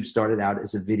YouTube started out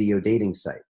as a video dating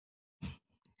site.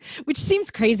 Which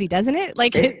seems crazy, doesn't it?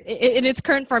 Like in its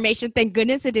current formation, thank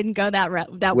goodness it didn't go that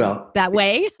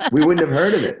way. We wouldn't have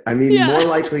heard of it. I mean, more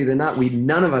likely than not,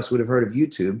 none of us would have heard of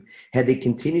YouTube had they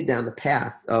continued down the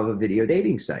path of a video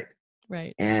dating site.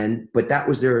 Right. But that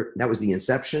was the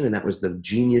inception, and that was the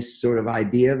genius sort of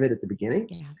idea of it at the beginning.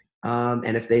 Yeah.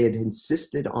 And if they had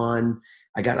insisted on,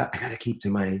 I gotta keep to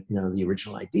my, the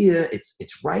original idea.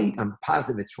 It's right. I'm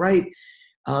positive it's right.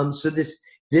 So this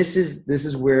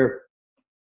is where,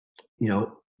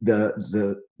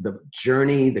 the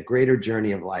journey, the greater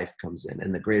journey of life comes in,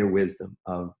 and the greater wisdom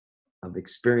of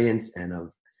experience and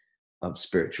of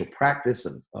spiritual practice,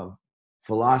 of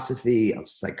philosophy, of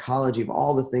psychology, of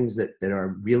all the things that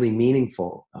are really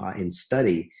meaningful in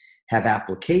study have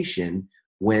application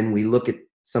when we look at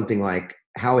something like,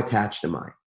 how attached am I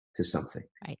to something?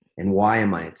 Right. And why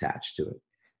am I attached to it?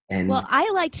 Well, I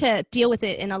like to deal with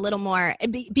it in a little more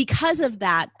because of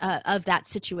that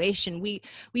situation. We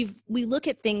look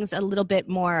at things a little bit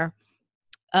more.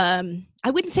 I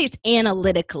wouldn't say it's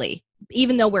analytically,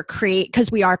 even though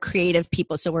because we are creative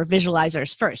people, so we're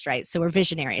visualizers first, right? So we're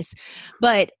visionaries,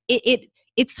 but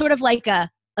it's sort of like a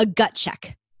gut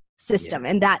check system,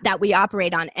 and that we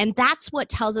operate on, and that's what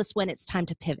tells us when it's time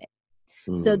to pivot.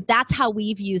 So that's how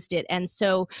we've used it. And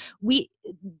so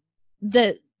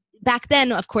back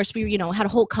then, of course, we, had a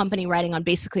whole company riding on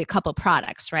basically a couple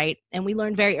products, right? And we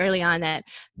learned very early on that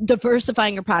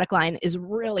diversifying your product line is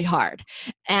really hard,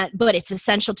 but it's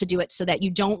essential to do it so that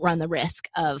you don't run the risk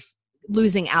of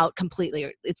losing out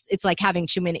completely. It's like having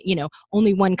too many,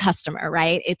 only one customer,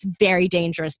 right? It's a very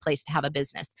dangerous place to have a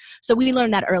business. So we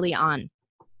learned that early on.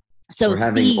 So or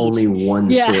having only one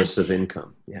source of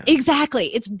income. Yeah, exactly.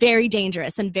 It's very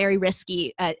dangerous and very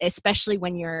risky, especially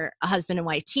when you're a husband and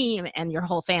wife team and your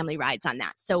whole family rides on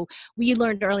that. So we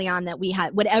learned early on that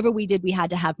whatever we did, we had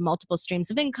to have multiple streams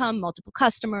of income, multiple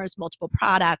customers, multiple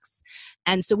products.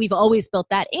 And so we've always built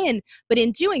that in. But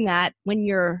in doing that, when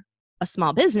you're a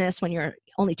small business, when you're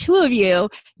only two of you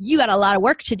got a lot of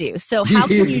work to do. So how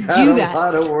can you do that? A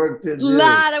lot of work to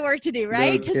do.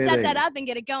 Right? No to kidding. Set that up and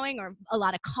get it going, or a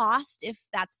lot of cost if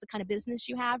that's the kind of business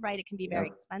you have, right? It can be very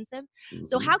expensive.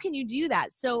 So how can you do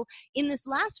that? So in this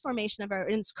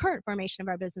current formation of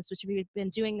our business, which we've been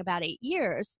doing about 8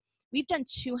 years, we've done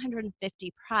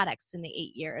 250 products in the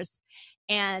 8 years.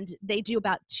 And they do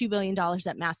about $2 billion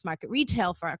at mass market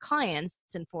retail for our clients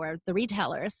and for the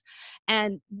retailers.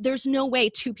 And there's no way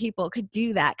two people could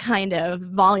do that kind of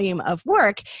volume of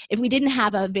work if we didn't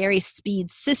have a very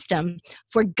speed system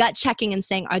for gut checking and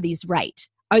saying, are these right?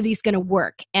 Are these going to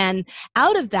work? And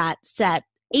out of that set,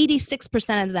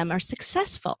 86% of them are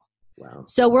successful. Wow.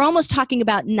 So we're almost talking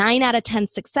about 9 out of 10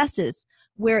 successes,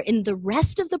 where in the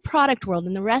rest of the product world,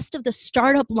 in the rest of the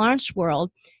startup launch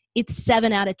world, it's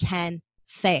 7 out of 10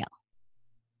 fail.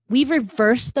 We've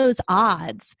reversed those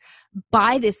odds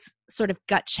by this sort of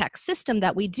gut check system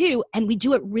that we do, and we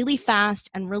do it really fast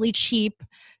and really cheap.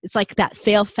 It's like that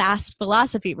fail fast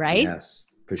philosophy, right?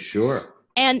 Yes, for sure.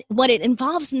 And what it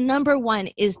involves, number one,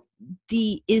 is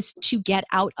to get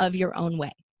out of your own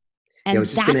way. And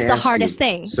that's the hardest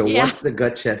thing. So what's the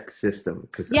gut check system?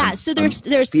 So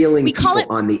there's feeling we call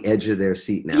people on the edge of their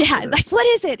seat now. Yeah, like what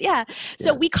is it? Yeah.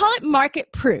 So we call it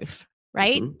market proof,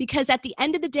 right? Mm-hmm. Because at the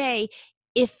end of the day,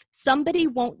 if somebody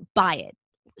won't buy it,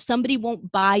 somebody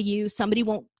won't buy you, somebody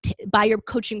won't buy your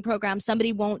coaching program,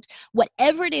 somebody won't,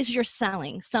 whatever it is you're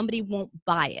selling, somebody won't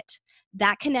buy it.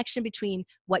 That connection between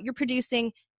what you're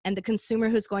producing and the consumer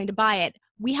who's going to buy it,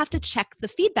 we have to check the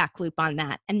feedback loop on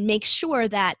that and make sure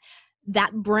that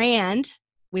that brand,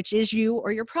 which is you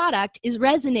or your product, is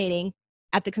resonating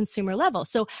at the consumer level.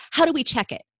 So how do we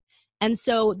check it? And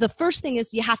so the first thing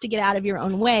is you have to get out of your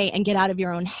own way and get out of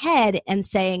your own head and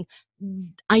saying,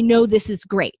 I know this is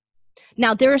great.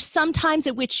 Now, there are some times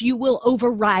at which you will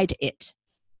override it.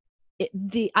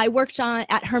 I worked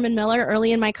at Herman Miller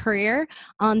early in my career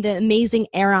on the amazing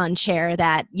Aeron chair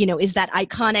that, is that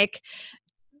iconic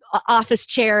office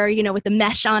chair, with the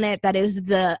mesh on it, that is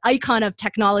the icon of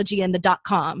technology in the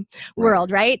 .com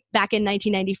world, right? Back in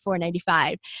 1994,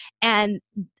 95. And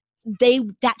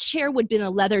that chair would have been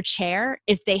a leather chair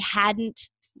if they hadn't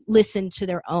listened to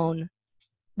their own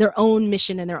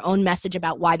mission and their own message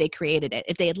about why they created it,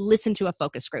 if they had listened to a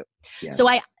focus group. Yes. So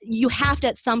you have to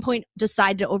at some point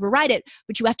decide to override it,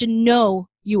 but you have to know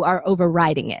you are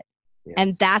overriding it. Yes.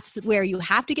 And that's where you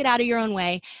have to get out of your own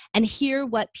way and hear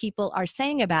what people are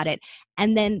saying about it.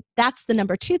 And then that's the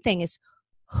number 2 thing is,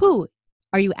 who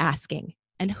are you asking?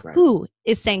 And who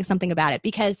is saying something about it?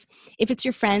 Because if it's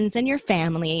your friends and your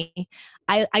family,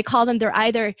 I call them, they're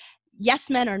either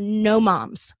yes men or no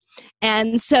moms.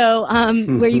 And so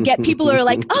where you get people who are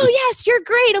like, oh yes, you're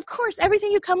great. Of course,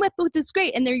 everything you come up with is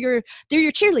great. And they're your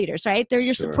cheerleaders, right? They're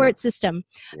your support system.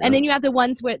 Yeah. And then you have the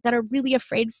ones that are really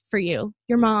afraid for you,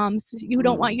 your moms, who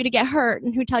don't want you to get hurt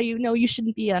and who tell you, no, you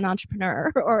shouldn't be an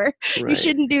entrepreneur or you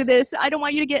shouldn't do this. I don't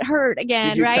want you to get hurt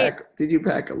again, Did you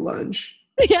pack a lunch?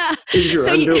 Yeah. Is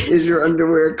your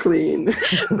underwear clean?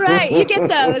 Right. You get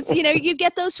those, you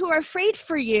get those who are afraid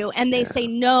for you and they say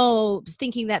no,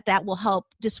 thinking that will help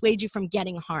dissuade you from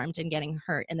getting harmed and getting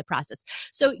hurt in the process.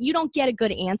 So you don't get a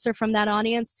good answer from that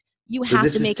audience. You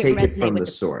have to make it resonate take it from the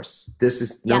source. This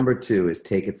is number 2 is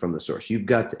take it from the source. You've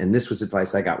got and this was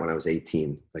advice I got when I was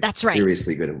 18. That's right.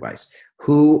 Seriously good advice.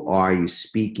 Who are you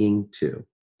speaking to?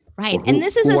 Right. And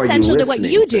this is essential to what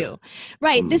you do.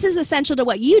 Right. This is essential to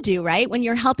what you do, right? When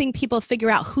you're helping people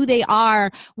figure out who they are,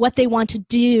 what they want to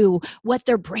do, what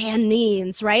their brand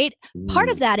means, right? Part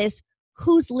of that is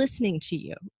who's listening to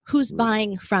you, who's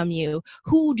buying from you,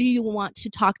 who do you want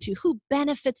to talk to, who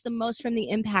benefits the most from the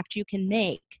impact you can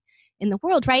make. in the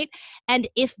world, right? And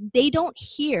if they don't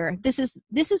hear, this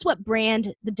is what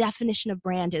brand, the definition of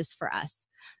brand is for us.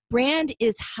 Brand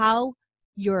is how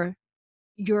your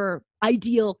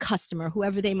ideal customer,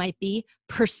 whoever they might be,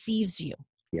 perceives you.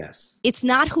 Yes. It's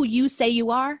not who you say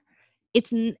you are.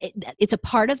 It's a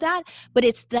part of that, but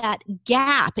it's that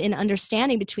gap in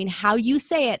understanding between how you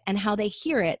say it and how they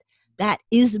hear it that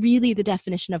is really the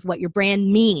definition of what your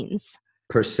brand means.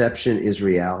 Perception is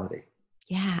reality.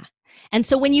 Yeah. And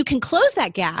so when you can close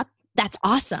that gap, that's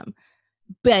awesome.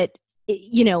 But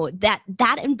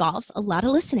that involves a lot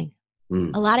of listening,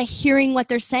 a lot of hearing what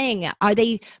they're saying. Are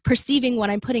they perceiving what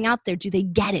I'm putting out there? Do they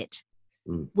get it?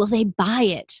 Will they buy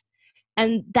it?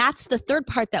 And that's the third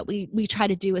part that we try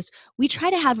to do is we try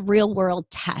to have real world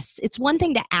tests. It's one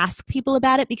thing to ask people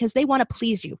about it because they want to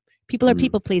please you. People are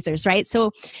people pleasers, right?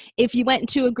 So if you went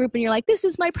into a group and you're like, this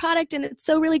is my product and it's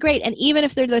so really great. And even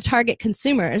if they're the target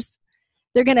consumers,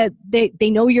 they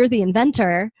know you're the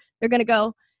inventor. They're going to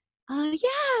go,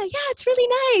 yeah, it's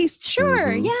really nice.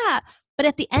 Sure. Yeah. But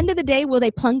at the end of the day, will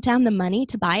they plunk down the money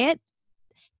to buy it?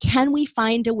 Can we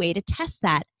find a way to test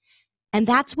that? And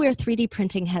that's where 3D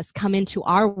printing has come into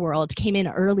our world, came in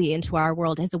early into our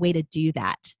world as a way to do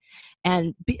that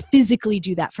and physically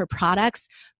do that for products.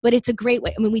 But it's a great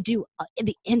way. I mean, we do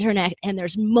the internet and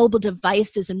there's mobile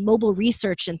devices and mobile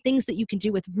research and things that you can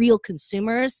do with real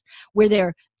consumers where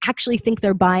they're actually think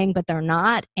they're buying, but they're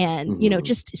not. And,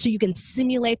 just so you can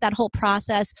simulate that whole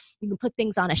process. You can put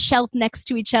things on a shelf next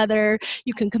to each other.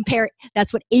 You can compare.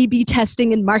 That's what A/B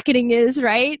testing and marketing is,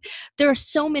 right? There are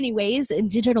so many ways in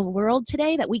digital world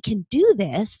today that we can do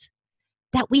this,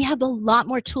 that we have a lot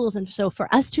more tools. And so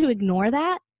for us to ignore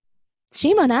that,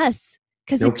 shame on us,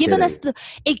 because it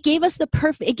gives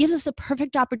us a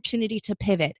perfect opportunity to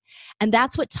pivot. And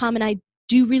that's what Tom and I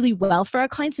do really well for our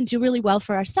clients and do really well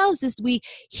for ourselves is we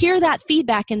hear that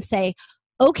feedback and say,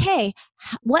 okay,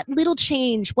 what little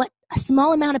change, what a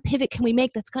small amount of pivot can we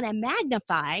make that's going to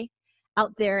magnify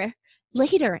out there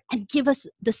later and give us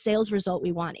the sales result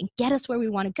we want and get us where we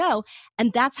want to go.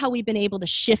 And that's how we've been able to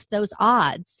shift those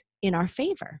odds in our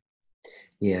favor.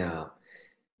 Yeah.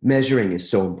 Measuring is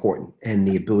so important, and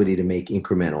the ability to make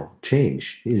incremental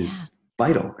change is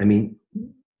vital. I mean,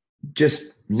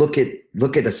 just look at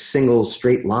a single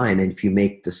straight line, and if you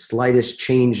make the slightest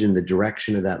change in the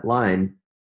direction of that line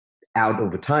out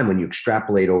over time, when you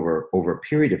extrapolate over a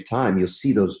period of time, you'll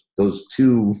see those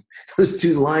two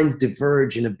lines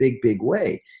diverge in a big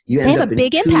way. You end up in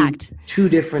impact. Two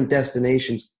different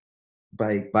destinations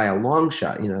by a long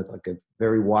shot. It's like a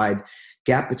very wide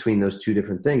gap between those two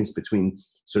different things, between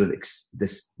sort of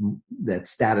that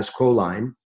status quo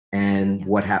line and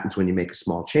what happens when you make a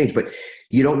small change. But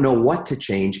you don't know what to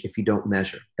change if you don't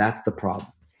measure. That's the problem.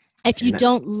 If you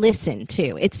don't listen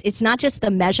too, it's not just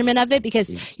the measurement of it,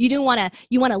 because you want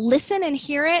to listen and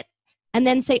hear it and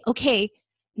then say, okay,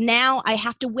 now I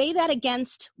have to weigh that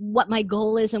against what my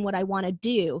goal is and what I want to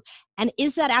do. And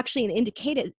is that actually an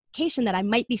indication that I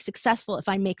might be successful if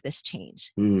I make this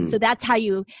change? So that's how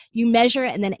you measure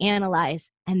and then analyze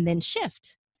and then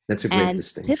shift. That's a great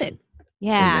distinction. Pivot.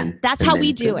 Yeah, that's how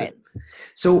we do it.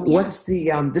 So what's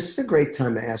the, this is a great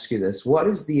time to ask you this. What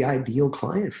is the ideal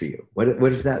client for you? What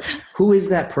is that? Who is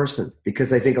that person?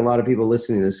 Because I think a lot of people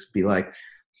listening to this be like,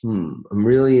 I'm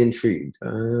really intrigued. I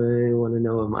want to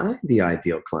know, am I the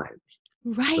ideal client?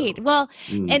 Right. So, well,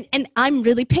 and I'm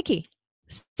really picky.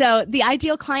 So the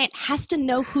ideal client has to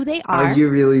know who they are. Are you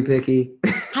really picky?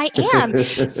 I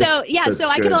am. So yeah, so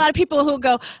I get a lot of people who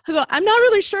go, I'm not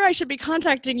really sure I should be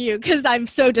contacting you because I'm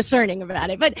so discerning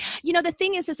about it. But the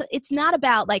thing is it's not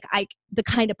about like the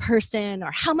kind of person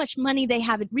or how much money they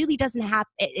have. It really doesn't have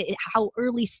how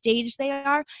early stage they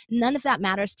are. None of that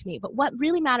matters to me. But what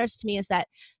really matters to me is that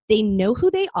they know who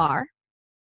they are.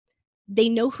 They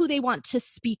know who they want to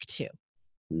speak to.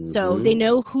 So they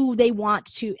know who they want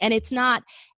to, and it's not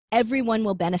everyone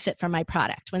will benefit from my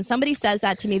product. When somebody says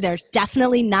that to me, they're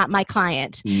definitely not my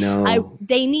client. No.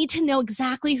 They need to know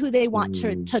exactly who they want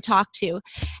to talk to.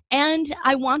 And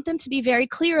I want them to be very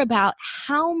clear about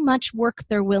how much work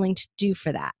they're willing to do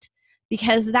for that.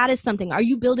 Because that is something. Are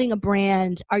you building a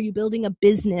brand? Are you building a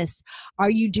business? Are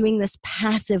you doing this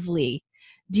passively?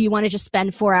 Do you want to just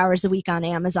spend 4 hours a week on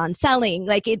Amazon selling?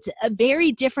 Like, it's a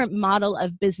very different model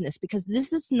of business, because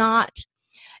this is not,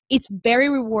 it's very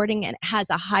rewarding and has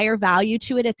a higher value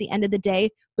to it at the end of the day,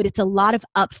 but it's a lot of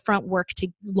upfront work to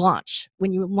launch.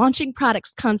 When you're launching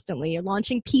products constantly, you're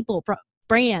launching people,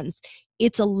 brands,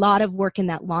 it's a lot of work in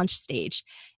that launch stage.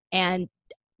 And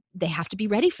they have to be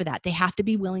ready for that. They have to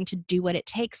be willing to do what it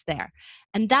takes there.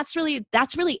 And that's really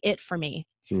it for me.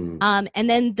 And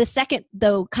then the second,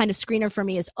 though, kind of screener for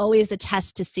me is always a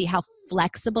test to see how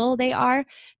flexible they are.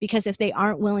 Because if they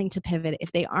aren't willing to pivot,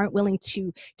 if they aren't willing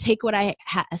to take what I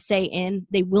say in,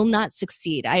 they will not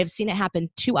succeed. I have seen it happen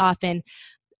too often.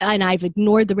 And I've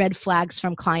ignored the red flags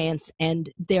from clients,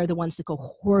 and they're the ones that go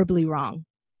horribly wrong.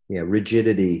 Yeah,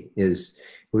 rigidity is,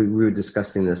 we were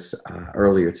discussing this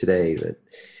earlier today, that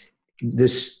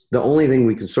the only thing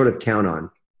we can sort of count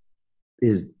on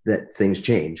is that things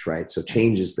change, right? So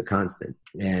change is the constant.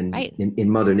 And right. in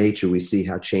Mother Nature, we see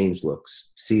how change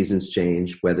looks. Seasons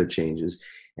change, weather changes,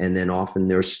 and then often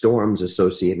there are storms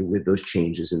associated with those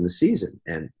changes in the season,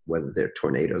 and whether they're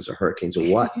tornadoes or hurricanes or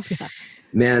what. Yeah.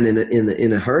 Man,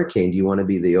 in a hurricane, do you want to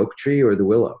be the oak tree or the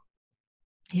willow?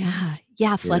 Yeah.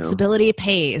 Flexibility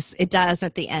pays. It does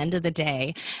at the end of the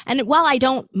day. And while I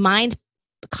don't mind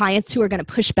clients who are going to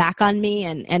push back on me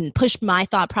and push my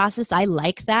thought process, I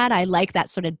like that. I like that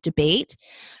sort of debate.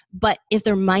 But if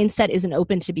their mindset isn't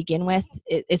open to begin with,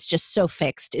 it's just so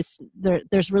fixed.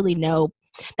 There's really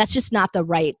that's just not the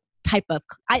right type of,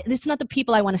 it's not the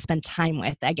people I want to spend time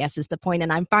with, I guess is the point.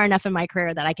 And I'm far enough in my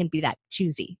career that I can be that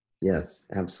choosy. Yes,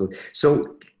 absolutely.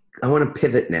 So I want to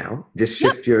pivot now, just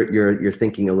shift your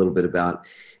thinking a little bit about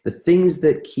the things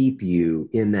that keep you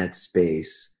in that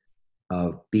space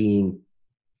of being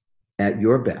at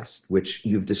your best, which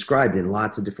you've described in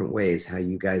lots of different ways, how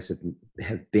you guys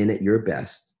have been at your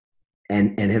best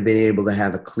and have been able to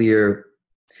have a clear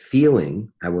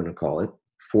feeling, I want to call it,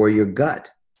 for your gut,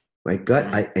 right?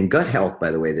 And gut health, by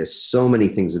the way, there's so many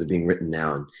things that are being written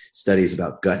now and studies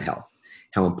about gut health,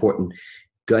 how important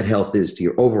gut health is to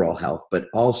your overall health, but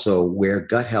also where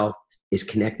gut health is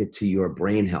connected to your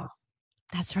brain health.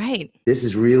 That's right. This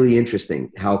is really interesting,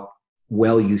 how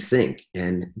well you think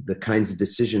and the kinds of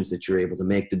decisions that you're able to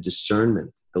make, the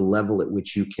discernment, the level at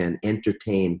which you can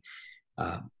entertain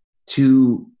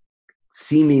two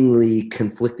seemingly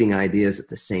conflicting ideas at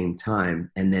the same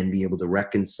time and then be able to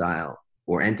reconcile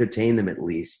or entertain them at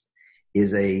least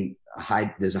there's a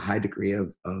high degree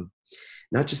of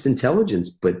not just intelligence,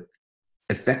 but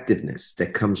effectiveness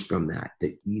that comes from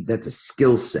that's a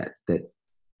skill set that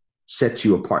sets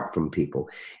you apart from people.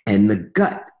 And the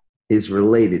gut is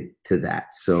related to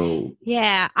that. So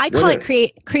yeah, I call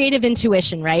it creative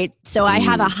intuition, right? So I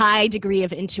have a high degree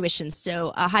of intuition.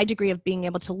 So a high degree of being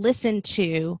able to listen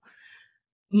to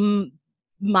the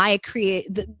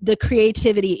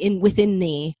creativity within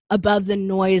me above the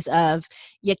noise of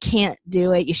you can't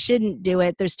do it, you shouldn't do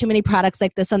it, there's too many products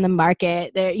like this on the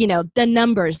market, there, the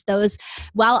numbers, those.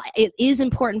 While it is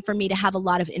important for me to have a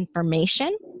lot of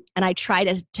information, and I try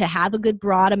to have a good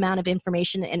broad amount of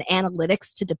information and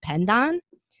analytics to depend on,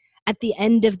 at the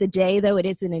end of the day, though, it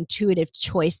is an intuitive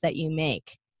choice that you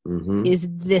make. Mm-hmm. Is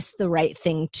this the right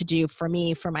thing to do for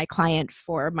me, for my client,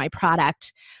 for my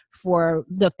product, for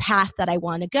the path that I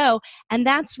want to go? And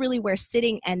that's really where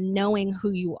sitting and knowing who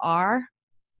you are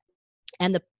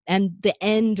and the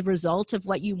end result of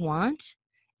what you want.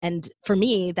 And for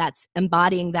me, that's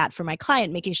embodying that for my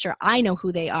client, making sure I know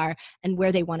who they are and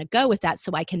where they want to go with that,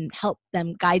 so I can help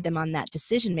them, guide them on that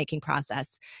decision-making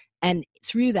process. And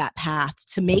through that path,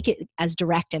 to make it as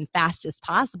direct and fast as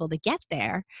possible to get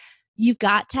there, you've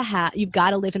got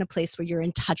to live in a place where you're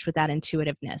in touch with that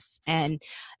intuitiveness. And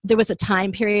there was a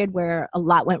time period where a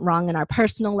lot went wrong in our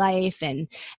personal life, and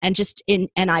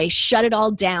I shut it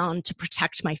all down to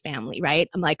protect my family, right?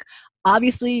 I'm like,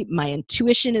 obviously my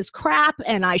intuition is crap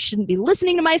and I shouldn't be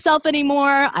listening to myself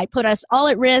anymore. I put us all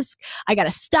at risk. I got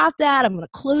to stop that. I'm going to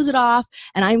close it off,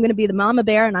 and I'm going to be the mama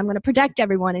bear, and I'm going to protect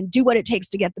everyone and do what it takes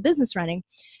to get the business running.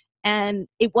 And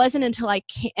it wasn't until I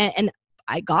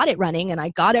got it running and I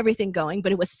got everything going,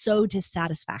 but it was so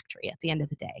dissatisfactory at the end of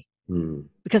the day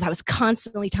because I was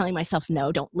constantly telling myself,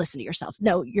 no, don't listen to yourself.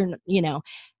 No,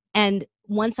 and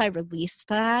once I released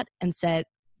that and said,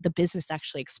 the business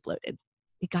actually exploded.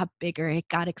 It got bigger. It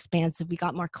got expansive. We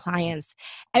got more clients.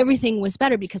 Everything was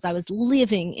better because I was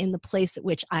living in the place at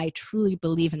which I truly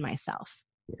believe in myself.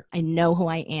 Yeah. I know who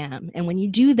I am. And when you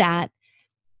do that,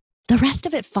 the rest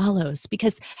of it follows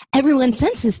because everyone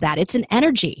senses that. It's an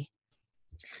energy.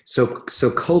 So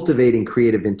cultivating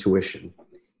creative intuition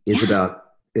is about,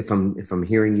 if I'm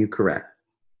hearing you correct,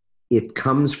 it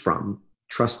comes from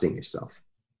trusting yourself.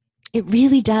 It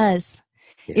really does.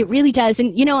 Yeah. It really does.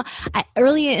 And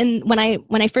when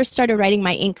I first started writing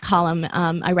my Inc. column,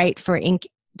 I write for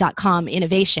Inc.com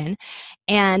Innovation,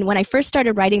 and when I first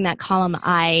started writing that column,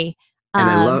 I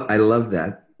love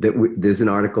that there's an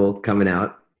article coming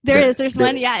out There's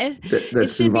one. Yeah. It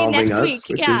That's should be involving next us, week.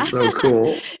 which Yeah. is so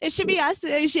cool. It should be us.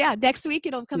 Yeah. Next week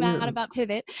it'll come out Yeah. about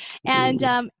pivot.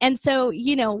 Mm. And so,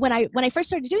 when I first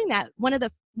started doing that, one of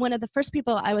the first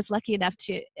people I was lucky enough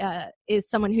to, is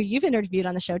someone who you've interviewed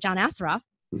on the show, John Asseroff.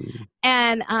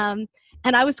 Mm.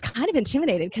 And I was kind of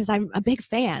intimidated because I'm a big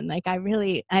fan. Like I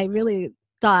really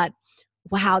thought,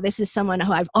 wow, this is someone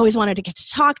who I've always wanted to get to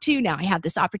talk to. Now I have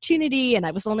this opportunity, and I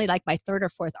was only like my third or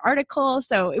fourth article.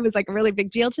 So it was like a really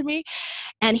big deal to me.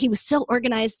 And he was so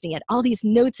organized. And he had all these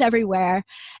notes everywhere.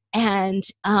 And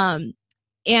my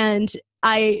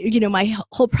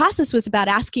whole process was about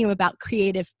asking him about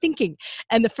creative thinking.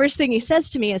 And the first thing he says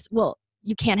to me is, well,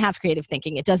 you can't have creative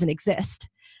thinking. It doesn't exist.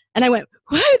 And I went,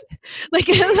 what? like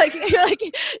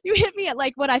you hit me at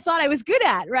like what I thought I was good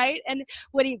at, right? And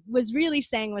what he was really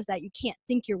saying was that you can't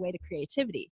think your way to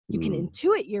creativity. You can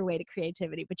intuit your way to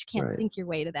creativity, but you can't think your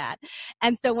way to that.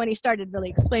 And so when he started really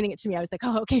explaining it to me, I was like,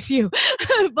 oh, okay, phew.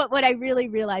 But what I really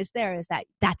realized there is that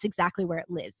that's exactly where it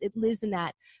lives. It lives in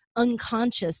that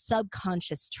unconscious,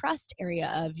 subconscious trust area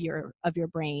of your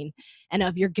brain and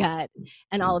of your gut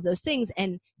and all of those things.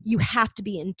 And you have to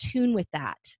be in tune with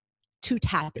that to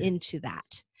tap into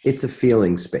that. It's a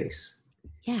feeling space.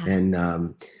 Yeah.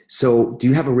 And so do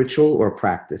you have a ritual or a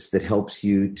practice that helps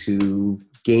you to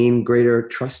gain greater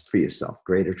trust for yourself,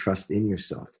 greater trust in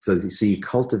yourself? So you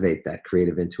cultivate that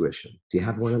creative intuition. Do you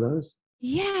have one of those?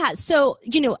 Yeah. So,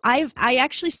 I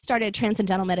actually started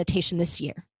transcendental meditation this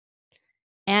year.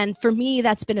 And for me,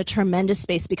 that's been a tremendous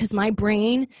space because my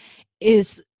brain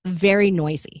is very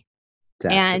noisy.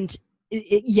 Exactly. And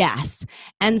yes.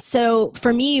 And so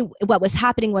for me, what was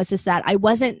happening is that I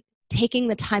wasn't taking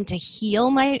the time to heal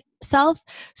myself.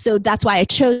 So that's why I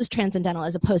chose transcendental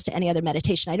as opposed to any other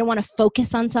meditation. I don't want to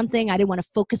focus on something. I didn't want to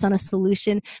focus on a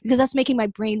solution because that's making my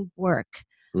brain work.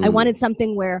 I wanted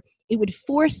something where it would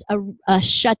force a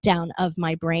shutdown of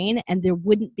my brain and there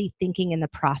wouldn't be thinking in the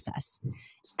process.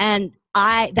 And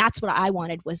that's what I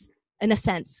wanted was, in a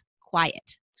sense,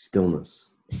 quiet.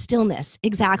 Stillness,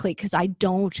 exactly, because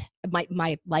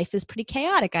my life is pretty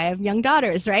chaotic. I have young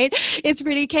daughters, right? It's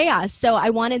pretty chaos. So I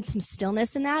wanted some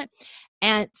stillness in that.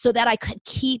 And so that I could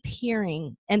keep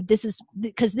hearing, and this is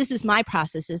because this is my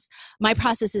process is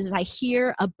I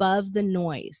hear above the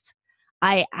noise.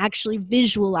 I actually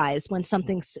visualize when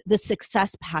something's the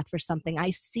success path for something. I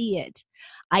see it,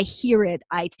 I hear it,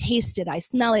 I taste it, I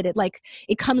smell it.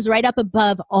 It comes right up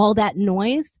above all that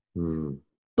noise.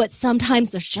 But sometimes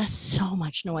there's just so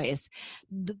much noise.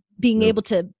 Being able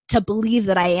to believe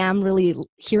that I am really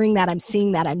hearing that, I'm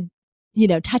seeing that, I'm,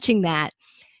 touching that.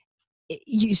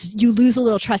 You lose a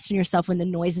little trust in yourself when the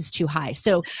noise is too high.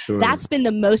 So that's been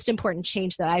the most important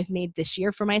change that I've made this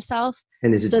year for myself.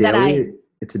 And is it daily?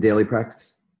 It's a daily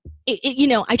practice?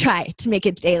 I try to make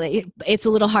it daily. It's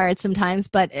a little hard sometimes,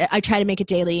 but I try to make it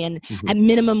daily, and at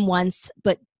minimum once,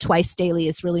 but twice daily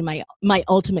is really my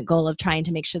ultimate goal of trying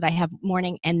to make sure that I have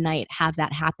morning and night have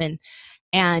that happen.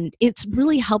 And it's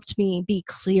really helped me be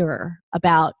clearer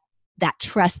about that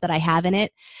trust that I have in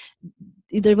it.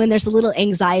 Either when there's a little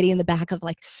anxiety in the back of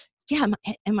like, yeah,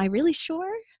 am I really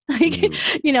sure?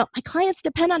 My clients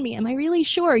depend on me. Am I really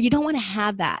sure? You don't want to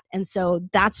have that. And so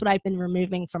that's what I've been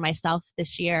removing for myself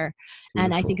this year. Beautiful.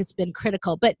 And I think it's been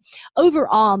critical. But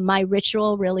overall, my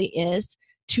ritual really is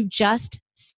to just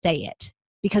say it.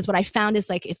 Because what I found is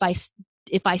like, if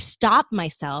I stop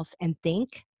myself and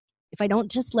think, if I don't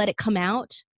just let it come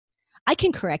out, I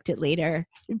can correct it later.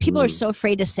 People are so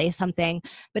afraid to say something,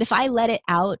 but if I let it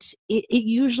out, it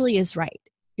usually is right.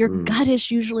 Your gut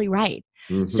is usually right.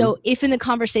 So if in the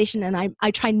conversation, and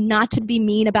I try not to be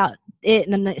mean about it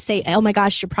and say, oh my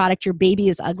gosh, your baby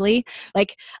is ugly.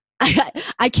 Like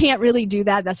I can't really do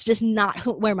that. That's just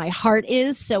not where my heart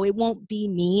is. So it won't be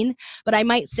mean, but I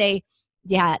might say,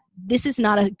 yeah, this is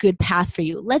not a good path for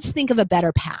you. Let's think of a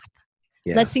better path.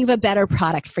 Yeah. Let's think of a better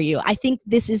product for you. I think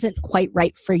this isn't quite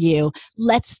right for you.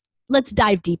 Let's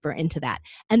dive deeper into that.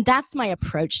 And that's my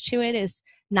approach to it, is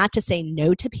not to say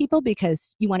no to people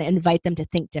because you want to invite them to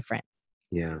think different.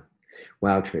 Yeah.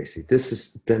 Wow, Tracy, this has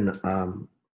been,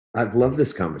 I've loved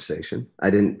this conversation. I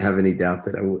didn't have any doubt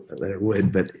that it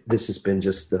would, but this has been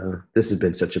this has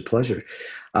been such a pleasure.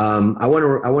 I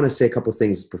want to say a couple of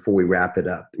things before we wrap it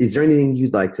up. Is there anything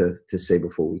you'd like to say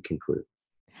before we conclude?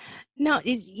 No,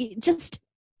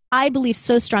 I believe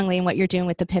so strongly in what you're doing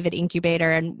with the Pivot Incubator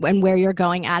and where you're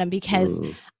going, Adam, because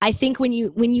I think when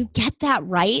you get that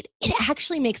right, it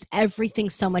actually makes everything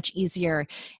so much easier,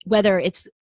 whether it's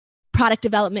product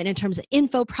development in terms of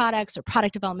info products or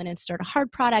product development and start a hard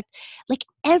product, like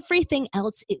everything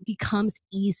else, it becomes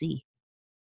easy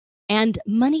and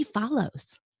money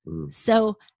follows.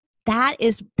 So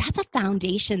that's a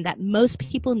foundation that most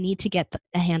people need to get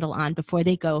a handle on before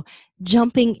they go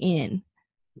jumping in.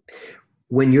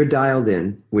 When you're dialed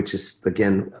in, which is,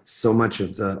 again, so much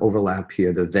of the overlap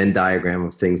here, the Venn diagram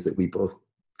of things that we both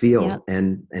feel Yep.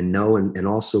 and know and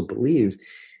also believe,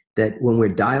 that when we're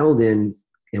dialed in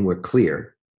and we're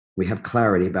clear, we have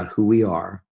clarity about who we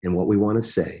are and what we want to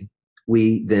say.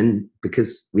 We then,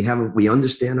 because we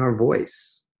understand our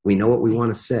voice, we know what we want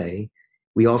to say.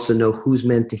 We also know who's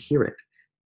meant to hear it.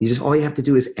 All you have to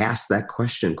do is ask that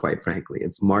question, quite frankly.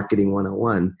 It's marketing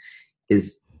 101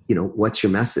 is, what's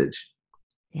your message?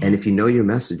 Yeah. And if you know your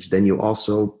message, then you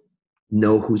also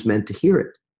know who's meant to hear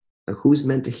it, who's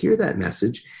meant to hear that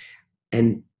message.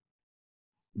 And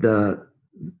the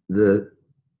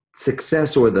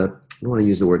success, or I don't want to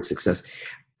use the word success,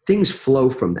 things flow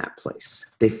from that place.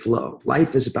 They flow.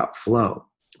 Life is about flow.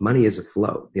 Money is a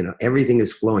flow. Everything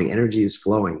is flowing. Energy is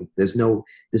flowing. There's no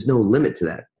limit to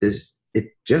that. It's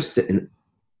just an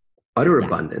utter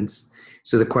abundance.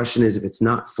 So the question is, if it's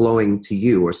not flowing to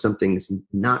you, or something's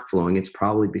not flowing, it's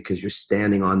probably because you're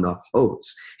standing on the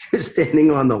hose. You're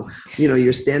standing on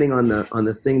you're standing on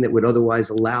the thing that would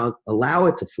otherwise allow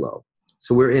it to flow.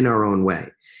 So we're in our own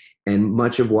way. And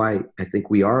much of why I think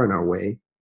we are in our way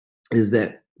is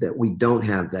that we don't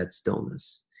have that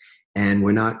stillness and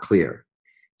we're not clear.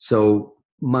 So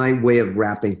my way of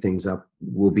wrapping things up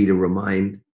will be to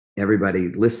remind everybody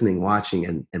listening, watching,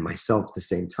 and myself at the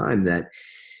same time, that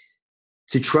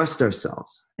to trust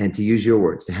ourselves and, to use your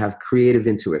words, to have creative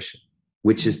intuition,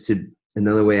 which is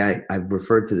another way I've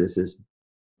referred to this as,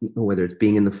 whether it's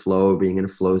being in the flow, being in a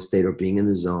flow state, or being in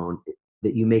the zone,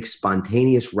 that you make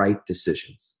spontaneous right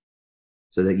decisions.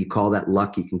 So that you call that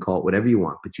luck, you can call it whatever you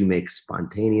want, but you make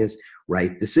spontaneous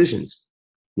right decisions.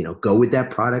 Go with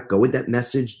that product, go with that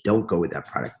message, don't go with that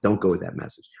product, don't go with that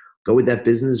message, go with that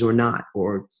business or not,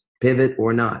 or pivot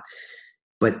or not.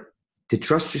 But to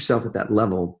trust yourself at that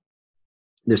level,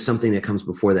 there's something that comes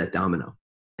before that domino,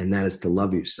 and that is to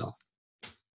love yourself.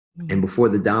 And before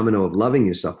the domino of loving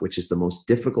yourself, which is the most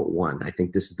difficult one, I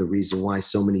think this is the reason why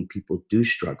so many people do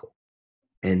struggle.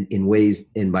 And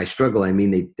and by struggle, I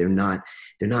mean they're not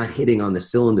hitting on the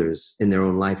cylinders in their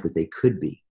own life that they could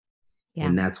be. Yeah.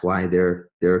 And that's why they're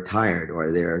tired,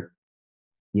 or they're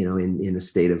in a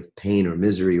state of pain or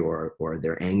misery, or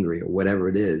they're angry, or whatever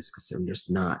it is, because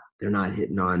they're not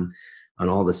hitting on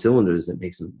all the cylinders that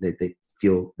makes them that they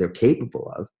feel they're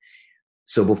capable of.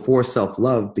 So before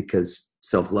self-love, because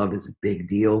self-love is a big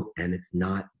deal, and it's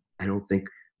not, I don't think,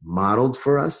 modeled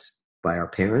for us by our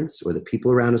parents or the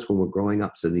people around us when we're growing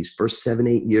up. So these first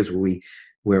 7-8 years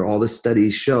where all the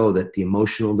studies show that the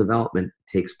emotional development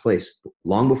takes place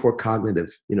long before cognitive,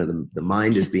 the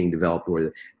mind is being developed,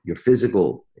 or your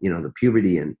physical, the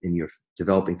puberty and you're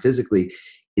developing physically,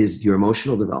 is your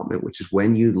emotional development, which is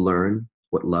when you learn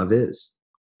what love is.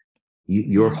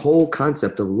 Your whole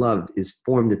concept of love is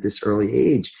formed at this early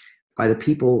age by the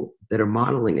people that are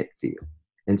modeling it for you.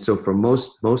 And so for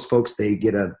most folks, they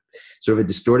get a sort of a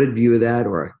distorted view of that,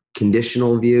 or a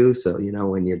conditional view. So,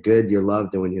 when you're good, you're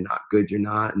loved, and when you're not good, you're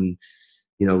not. And,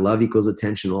 love equals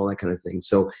attention, all that kind of thing.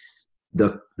 So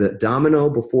the domino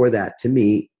before that, to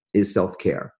me, is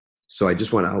self-care. So I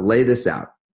just want to lay this out,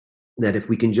 that if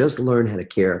we can just learn how to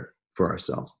care for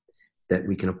ourselves, that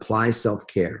we can apply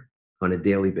self-care on a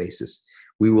daily basis,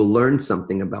 we will learn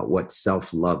something about what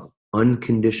self-love,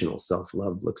 unconditional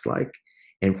self-love, looks like.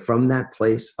 And from that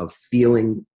place of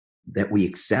feeling that we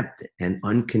accept and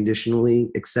unconditionally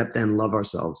accept and love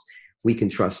ourselves, we can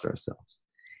trust ourselves.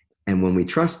 And when we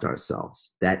trust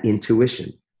ourselves, that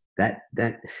intuition, that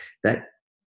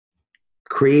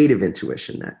creative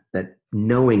intuition, that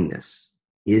knowingness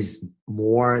is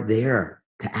more there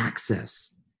to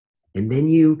access. And then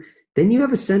you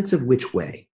have a sense of which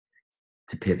way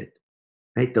to pivot,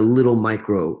 right? The little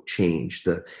micro change,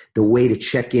 the way to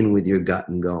check in with your gut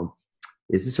and go,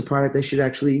 is this a product I should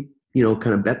actually, kind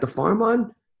of bet the farm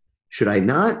on? Should I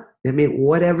not? I mean,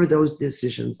 whatever those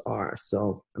decisions are.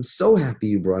 So I'm so happy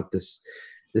you brought this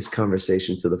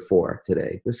conversation to the fore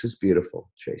today. This is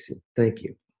beautiful, Tracy. Thank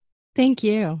you. Thank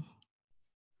you.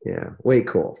 Yeah, way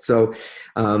cool. So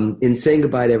in saying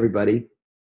goodbye to everybody,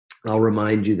 I'll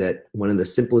remind you that one of the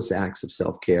simplest acts of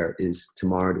self-care is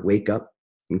tomorrow to wake up.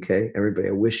 Okay, everybody,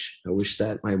 I wish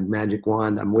that my magic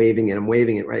wand, I'm waving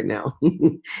it right now.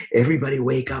 Everybody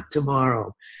wake up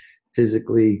tomorrow,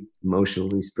 physically,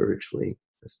 emotionally, spiritually.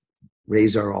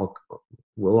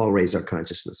 We'll all raise our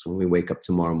consciousness when we wake up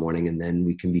tomorrow morning, and then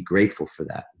we can be grateful for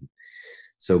that.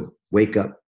 So wake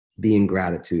up, be in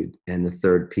gratitude. And the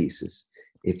third piece is,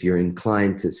 if you're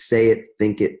inclined to say it,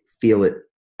 think it, feel it,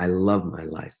 I love my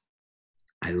life.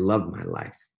 I love my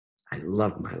life. I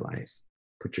love my life.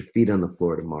 Put your feet on the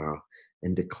floor tomorrow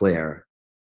and declare,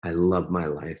 I love my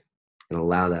life, and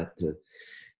allow that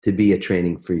to be a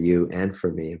training for you and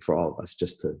for me and for all of us,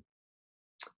 just to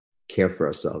care for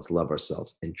ourselves, love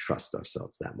ourselves, and trust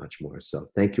ourselves that much more. So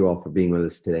thank you all for being with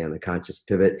us today on The Conscious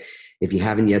Pivot. If you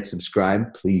haven't yet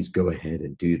subscribed, please go ahead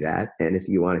and do that. And if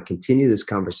you want to continue this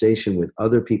conversation with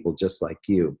other people just like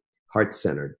you,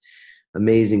 heart-centered,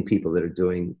 amazing people that are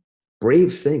doing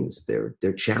brave things. They're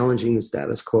challenging the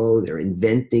status quo. They're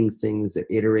inventing things. They're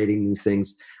iterating new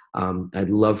things. I'd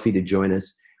love for you to join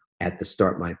us at the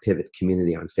Start My Pivot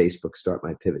community on Facebook, Start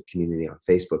My Pivot community on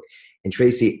Facebook. And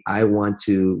Tracy, I want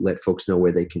to let folks know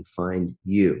where they can find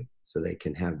you so they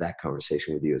can have that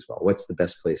conversation with you as well. What's the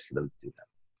best place for them to do that?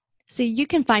 So you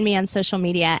can find me on social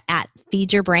media at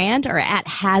Feed Your Brand or at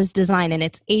Haz Design, and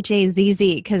it's Hazz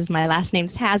because my last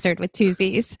name's Hazzard with 2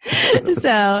 Z's.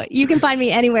 So you can find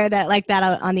me anywhere like that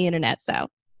on the internet.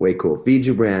 So way cool. Feed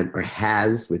Your Brand or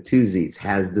Haz with 2 Z's,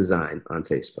 Haz Design on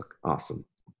Facebook. Awesome.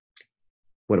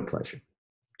 What a pleasure.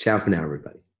 Ciao for now,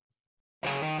 everybody.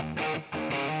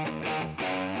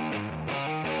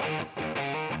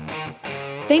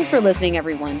 Thanks for listening,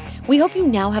 everyone. We hope you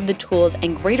now have the tools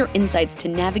and greater insights to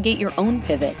navigate your own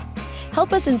pivot.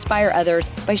 Help us inspire others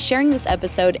by sharing this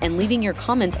episode and leaving your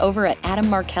comments over at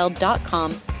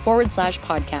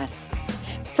adammarkel.com/podcasts.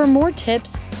 For more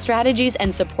tips, strategies,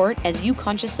 and support as you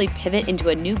consciously pivot into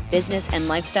a new business and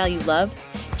lifestyle you love,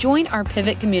 join our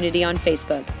Pivot community on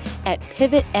Facebook at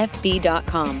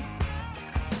pivotfb.com.